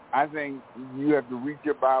I think you have to read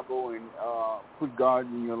your Bible and put God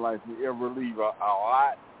in your life. It'll relieve a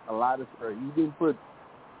lot of stress. You didn't put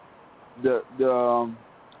the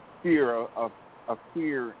fear of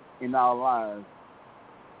fear in our lives.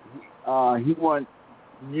 He wants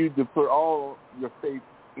you to put all your faith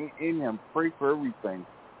in him. Pray for everything.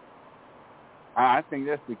 I think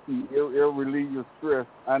that's the key. It'll relieve your stress.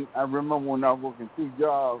 I remember when I was working 2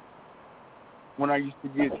 jobs, when I used to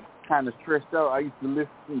get kind of stressed out, I used to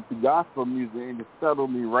listen to gospel music, and it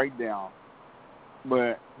settled me right down.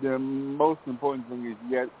 But the most important thing is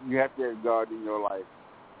you have to have God in your life.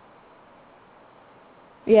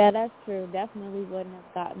 Yeah, that's true. Definitely wouldn't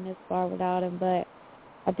have gotten this far without him, but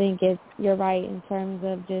I think you're right in terms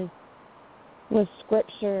of just with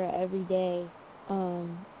scripture every day,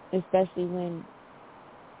 especially when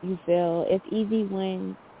you feel it's easy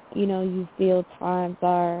when, you feel times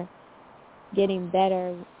are getting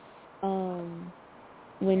better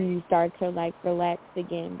when you start to relax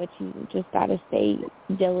again, but you just got to stay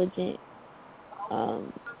diligent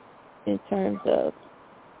in terms of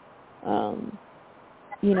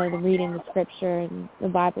the reading the scripture and the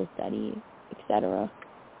Bible study, etc.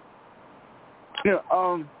 Yeah,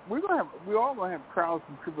 we're all gonna have trials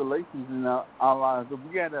and tribulations in our lives, but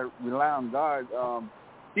we gotta rely on God.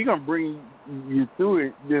 He's gonna bring you through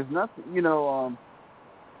it. There's nothing,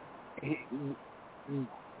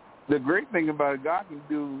 the great thing about it, God can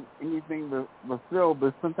do anything but fail.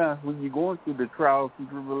 But sometimes when you're going through the trials and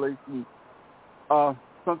tribulations,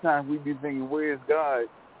 sometimes we be thinking, "Where's God?"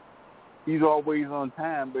 He's always on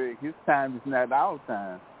time, but His time is not our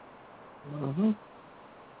time. Mm-hmm.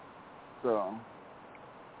 So.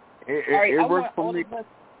 It works for me. Go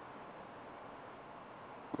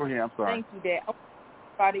ahead, I'm sorry. Thank you, Dad. I want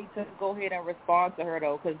everybody to go ahead and respond to her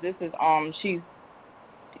though, because this is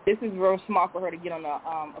real smart for her to get on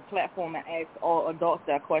a platform and ask all adults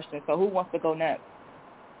that question. So who wants to go next?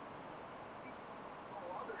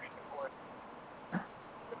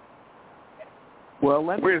 Well,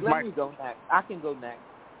 let me go next. I can go next.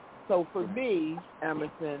 So for me,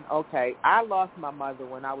 Emerson, okay, I lost my mother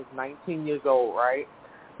when I was 19 years old, right?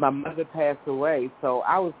 My mother passed away, so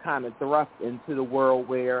I was kind of thrust into the world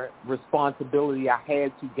where I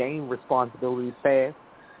had to gain responsibilities fast.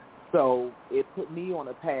 So it put me on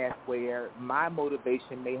a path where my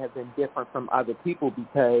motivation may have been different from other people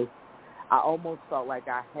because I almost felt like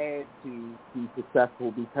I had to be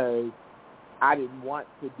successful because I didn't want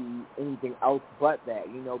to be anything else but that,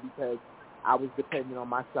 because I was dependent on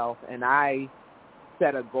myself, and I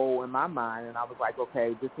set a goal in my mind, and I was like,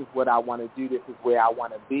 okay, this is what I want to do. This is where I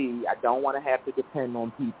want to be. I don't want to have to depend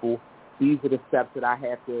on people. These are the steps that I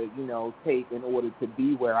have to, take in order to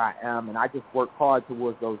be where I am, and I just worked hard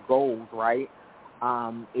towards those goals, right?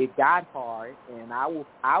 It got hard, and I will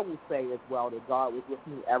say as well that God was with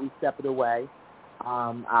me every step of the way.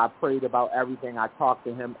 I prayed about everything. I talked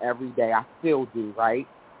to Him every day. I still do, right?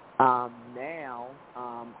 Now,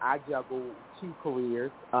 I juggle 2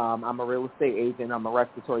 careers. I'm a real estate agent. I'm a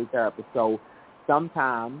respiratory therapist. So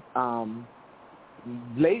sometimes,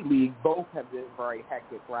 lately, both have been very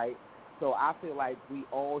hectic, right? So I feel like we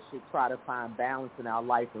all should try to find balance in our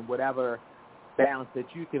life, and whatever balance that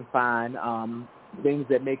you can find, things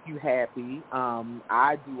that make you happy.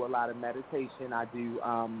 I do a lot of meditation. I do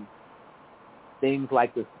things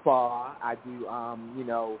like the spa. I do,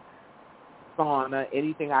 sauna,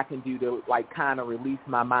 anything I can do to kind of release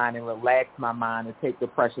my mind and relax my mind and take the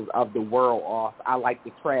pressures of the world off. I like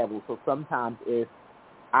to travel. So sometimes if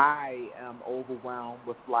I am overwhelmed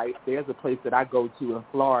with life, there's a place that I go to in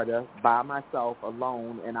Florida by myself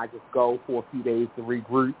alone, and I just go for a few days to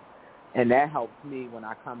regroup, and that helps me when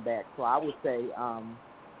I come back. So I would say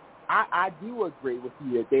I do agree with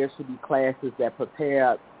you that there should be classes that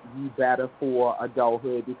prepare you better for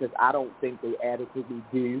adulthood because I don't think they adequately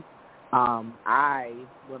do.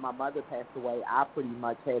 When my mother passed away, I pretty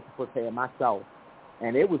much had to prepare myself,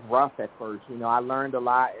 and it was rough at first. I learned a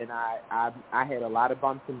lot, and I had a lot of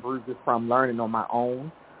bumps and bruises from learning on my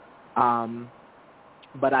own.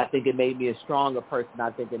 But I think it made me a stronger person.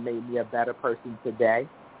 I think it made me a better person today.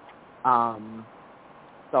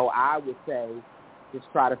 So I would say just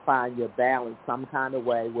try to find your balance some kind of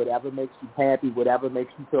way, whatever makes you happy, whatever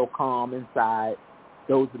makes you feel calm inside.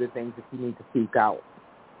 Those are the things that you need to seek out.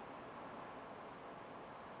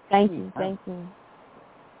 Thank you.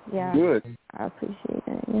 Yeah. Good. I appreciate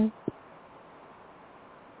that, yeah.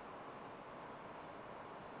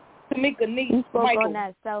 Tamika needs You spoke Michael. on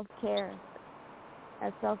that self-care.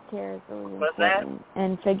 That self-care is really What's important,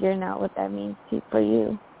 and figuring out what that means for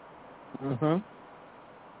you. Mm-hmm.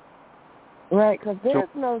 Right, because there's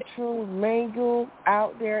no true manual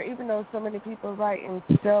out there, even though so many people write in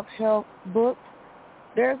self-help books.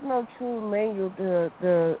 There's no true manual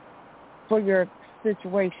for your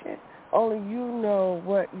situation. Only you know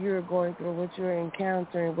what you're going through, what you're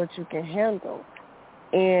encountering, what you can handle.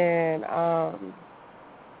 And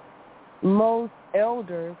most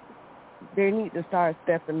elders, they need to start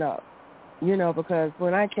stepping up, because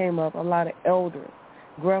when I came up, a lot of elders,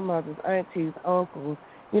 grandmothers, aunties, uncles,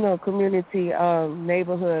 community,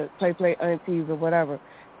 neighborhood, play aunties or whatever.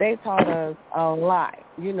 They taught us a lot,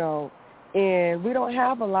 and we don't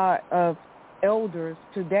have a lot of elders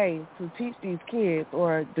today to teach these kids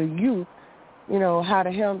or the youth, how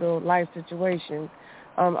to handle life situations.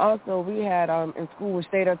 Also, we had in school, which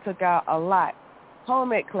they took out a lot,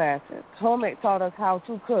 home ec classes. Home ec taught us how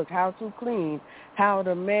to cook, how to clean, how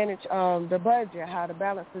to manage the budget, how to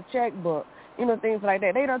balance the checkbook, things like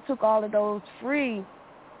that. They done took all of those free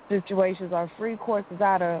situations or free courses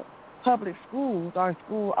out of public schools or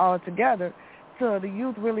school altogether. So the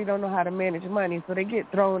youth really don't know how to manage money, so they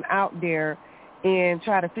get thrown out there and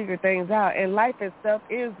try to figure things out. And life itself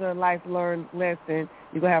is a life-learned lesson.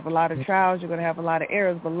 You're going to have a lot of trials, you're going to have a lot of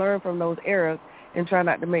errors, but learn from those errors and try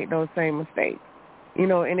not to make those same mistakes.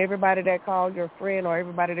 And everybody that called your friend or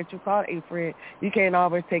everybody that you called a friend, you can't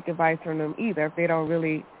always take advice from them either if they don't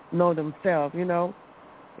really know themselves,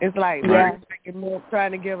 It's like milk,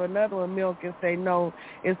 trying to give another one milk and say, no,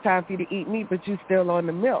 it's time for you to eat meat, but you still on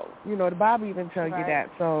the milk. The Bible even tells you that.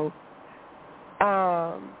 So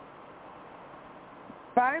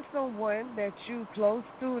find someone that you close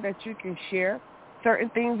to, that you can share certain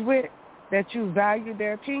things with, that you value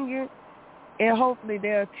their opinion, and hopefully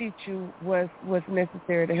they'll teach you what's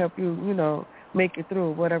necessary to help you, make it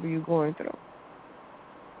through whatever you're going through.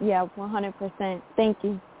 Yeah, 100%. Thank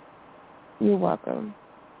you. You're welcome.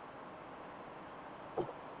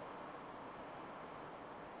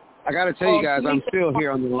 I got to tell you guys, I'm still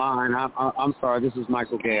here on the line. I'm sorry, this is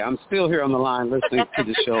Michael Gay. I'm still here on the line listening to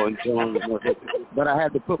the show and enjoying it. But I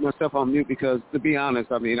had to put myself on mute because, to be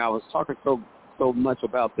honest, I was talking so much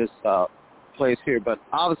about this place here. But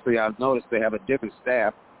obviously I've noticed they have a different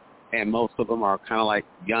staff, and most of them are kind of like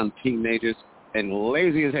young teenagers and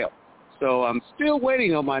lazy as hell. So I'm still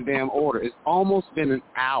waiting on my damn order. It's almost been an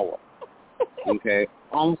hour. Okay?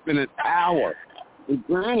 Almost been an hour. And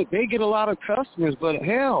granted, they get a lot of customers, but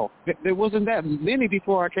hell, there wasn't that many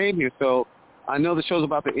before I came here. So I know the show's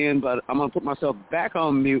about to end, but I'm going to put myself back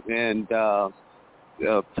on mute and talk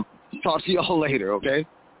to y'all later, okay?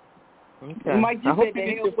 Okay. Mike, you said the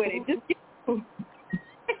hell with it. Just all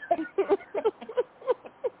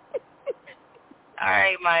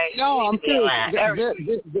right, Mike. No, I'm serious. There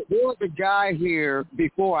was a guy here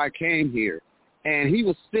before I came here, and he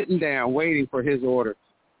was sitting down waiting for his order.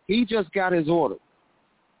 He just got his order.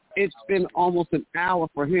 It's been almost an hour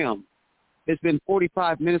for him. It's been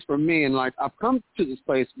 45 minutes for me, and I've come to this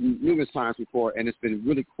place numerous times before, and it's been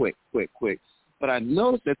really quick. But I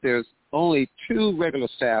noticed that there's only 2 regular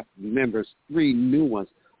staff members, 3 new ones.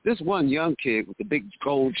 This one young kid with the big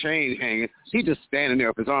gold chain hanging, he just standing there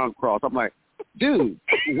with his arms crossed. I'm like, dude,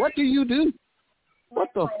 what do you do? What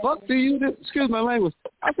the fuck do you do? Excuse my language.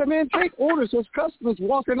 I said, man, take orders. There's customers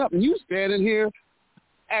walking up, and you standing here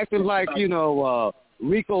acting like,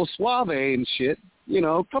 Rico Suave and shit.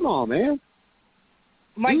 Come on, man.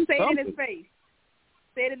 Mike, say it in his face.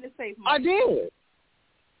 Say it in his face, Mike. I did.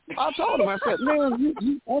 I told him, I said, man,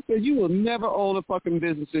 you will never own a fucking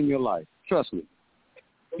business in your life. Trust me.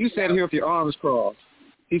 You sat here with your arms crossed.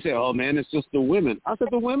 He said, oh, man, it's just the women. I said,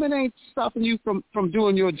 the women ain't stopping you from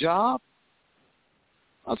doing your job.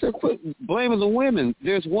 I said, quit blaming the women.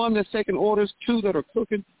 There's 1 that's taking orders, 2 that are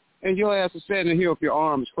cooking, and your ass is standing here with your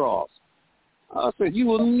arms crossed. I said, you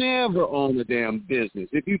will never own a damn business.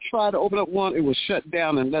 If you try to open up one, it will shut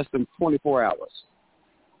down in less than 24 hours.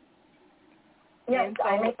 Yeah,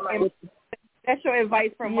 that's your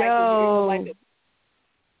advice from Michael.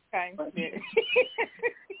 Okay.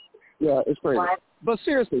 Yeah, it's crazy. But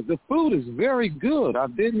seriously, the food is very good.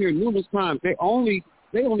 I've been here numerous times. They only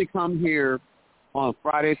come here on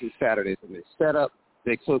Fridays and Saturdays, and they set up,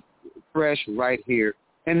 they cook fresh right here,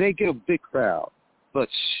 and they get a big crowd. But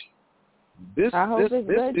this dude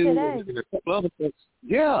and a couple other folks,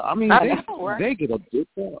 yeah, they get a big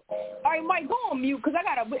crowd. All right, Mike, go on mute because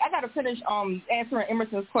I gotta finish answering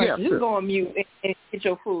Emerson's question. Yeah, sure. Just go on mute and get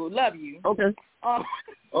your food. Love you. Okay.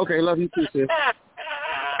 Okay, love you too, sis.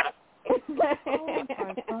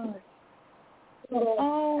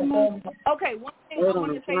 Oh my God. Okay, one thing I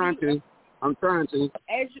want to say. I'm trying to.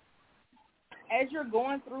 As you're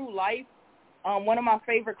going through life, one of my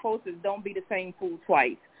favorite quotes is "Don't be the same fool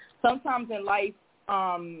twice." Sometimes in life,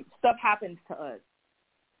 stuff happens to us,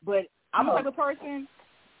 but I'm the type of person.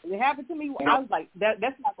 It happened to me. I was like,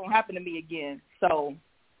 that's not gonna happen to me again. So,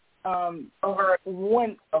 I'm gonna tell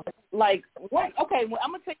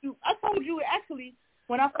you. I told you actually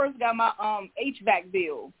when I first got my HVAC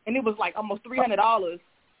bill, and it was like almost $300.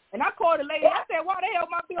 And I called the lady. I said, "Why the hell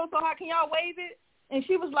my bill so high? Can y'all waive it?" And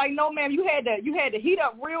she was like, "No, ma'am, you had to heat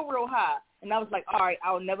up real high." And I was like, "All right,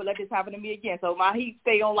 I'll never let this happen to me again." So my heat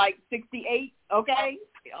stay on like 68, okay?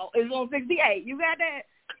 It's on 68. You got that?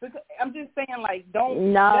 I'm just saying, like,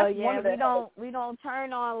 don't. No, yeah, we don't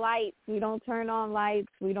turn on lights. We don't turn on lights.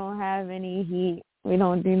 We don't have any heat. We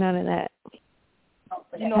don't do none of that.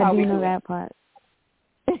 You know how we do that part.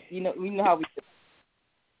 You know how we do.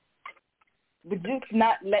 But just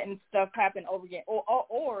not letting stuff happen over again.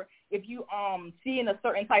 Or if you seeing a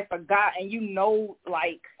certain type of guy and you know,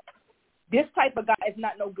 like, this type of guy is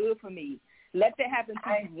not no good for me, let that happen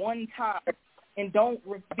to you one time and don't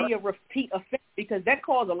be a repeat offender, because that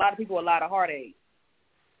causes a lot of people a lot of heartache,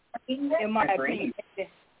 in my opinion.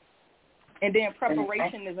 And then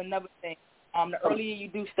preparation is another thing. The earlier you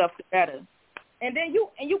do stuff, the better. And then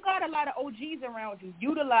you got a lot of OGs around you.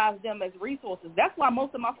 Utilize them as resources. That's why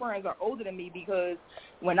most of my friends are older than me, because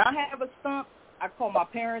when I have a stump, I call my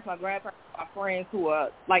parents, my grandparents, my friends who are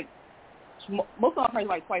like, most of my friends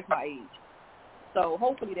are like twice my age. So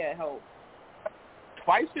hopefully that helps.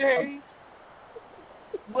 Twice your age?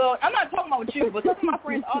 Well, I'm not talking about you, but some of my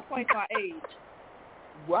friends are twice my age.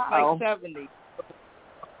 Wow. Like 70.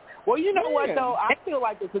 Well, you know what, though? I feel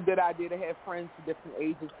like it's a good idea to have friends for different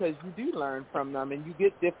ages, because you do learn from them and you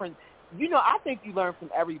get different. I think you learn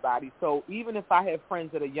from everybody. So even if I have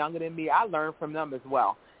friends that are younger than me, I learn from them as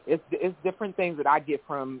well. It's different things that I get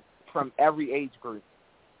from every age group.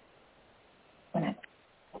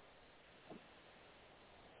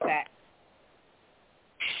 That.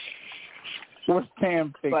 What's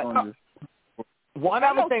Tam take on this? One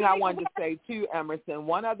other thing I wanted to say, too, Emerson,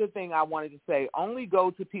 only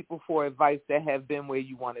go to people for advice that have been where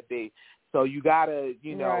you want to be. So you gotta,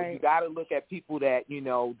 you gotta look at people that,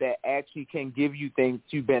 that actually can give you things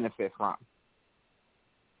to benefit from.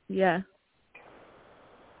 Yeah.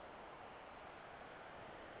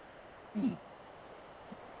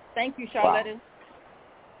 Thank you, Charlotte. Wow.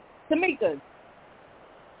 Tamika.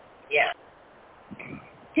 Yeah.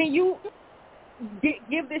 Can you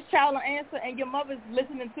give this child an answer? And your mother's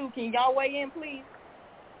listening too. Can y'all weigh in, please?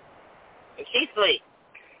 She's asleep.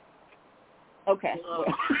 Okay.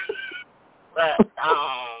 But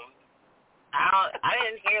I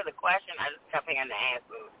didn't hear the question. I just kept hearing the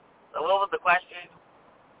answer. So what was the question?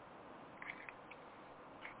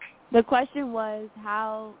 The question was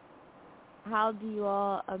how do you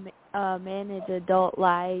all manage adult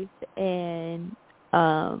life, and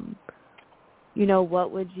what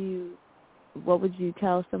would you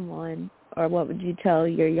tell someone, or what would you tell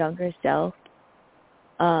your younger self?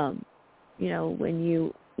 What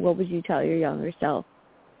would you tell your younger self?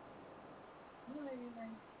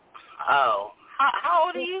 Oh, how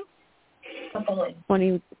old are you?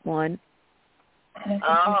 21.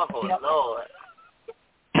 Oh, Lord.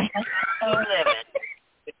 Keep living.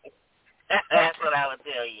 That's what I would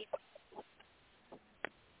tell you.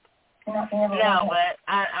 No, but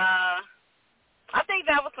I think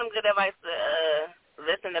that was some good advice to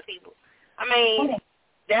listen to people. I mean,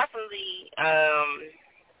 definitely,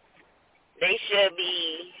 they should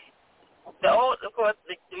be. Of course,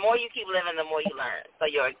 the more you keep living, the more you learn. So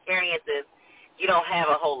your experiences, you don't have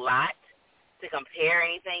a whole lot to compare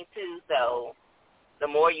anything to. So the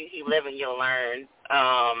more you keep living, you'll learn.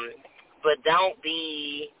 But never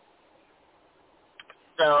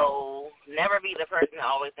be the person that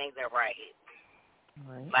always thinks they're right.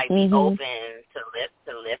 Like, be open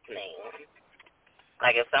to listening.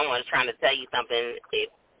 Like, if someone's trying to tell you something, it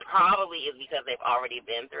probably is because they've already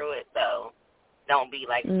been through it. So don't be,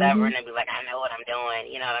 like, stubborn and be like, I know what I'm doing.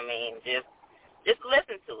 You know what I mean? Just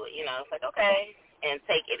listen to it. It's like, okay, and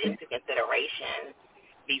take it into consideration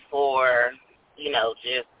before,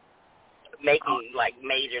 just making, like,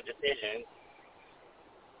 major decisions.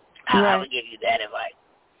 I would give you that advice.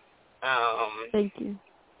 Thank you.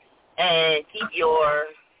 And keep your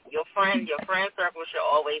friend circle should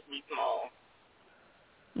always be small.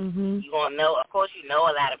 You gonna know, of course, you know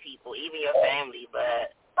a lot of people, even your family,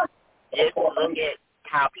 but just look at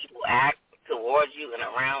how people act towards you and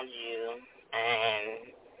around you, and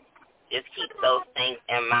just keep those things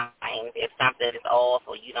in mind. If something is off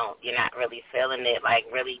or you're not really feeling it, like,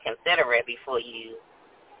 really consider it before you.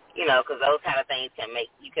 Because those kind of things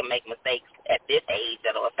you can make mistakes at this age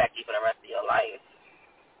that'll affect you for the rest of your life.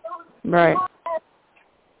 Right.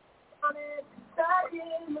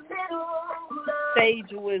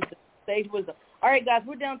 Sage wisdom. All right, guys,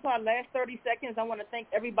 we're down to our last 30 seconds. I want to thank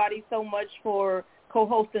everybody so much for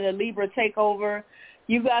co-hosting the Libra Takeover.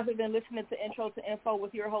 You guys have been listening to Intro to Info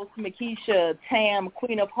with your host, Mikeisha, Tam,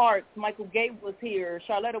 Queen of Hearts. Michael Gabe was here.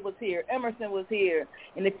 Charlotta was here. Emerson was here.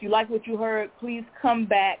 And if you like what you heard, please come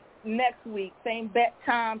back next week. Same bat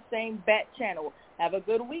time, same bat channel. Have a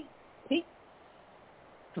good week. Peace.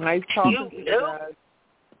 Nice talking to you guys.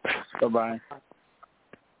 Bye-bye.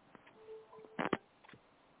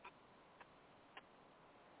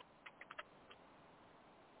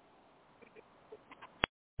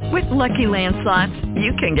 With Lucky Land Slots,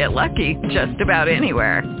 you can get lucky just about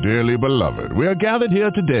anywhere. Dearly beloved, we are gathered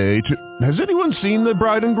here today to... Has anyone seen the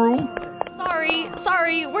bride and groom?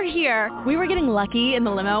 Sorry, we're here. We were getting lucky in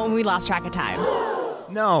the limo and we lost track of time.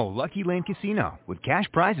 No, Lucky Land Casino, with cash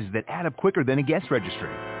prizes that add up quicker than a guest registry.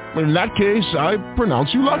 In that case, I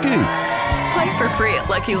pronounce you lucky. Play for free at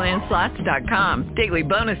LuckyLandSlots.com. Daily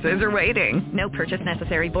bonuses are waiting. No purchase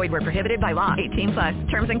necessary. Void where prohibited by law. 18+.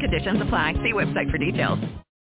 Terms and conditions apply. See website for details.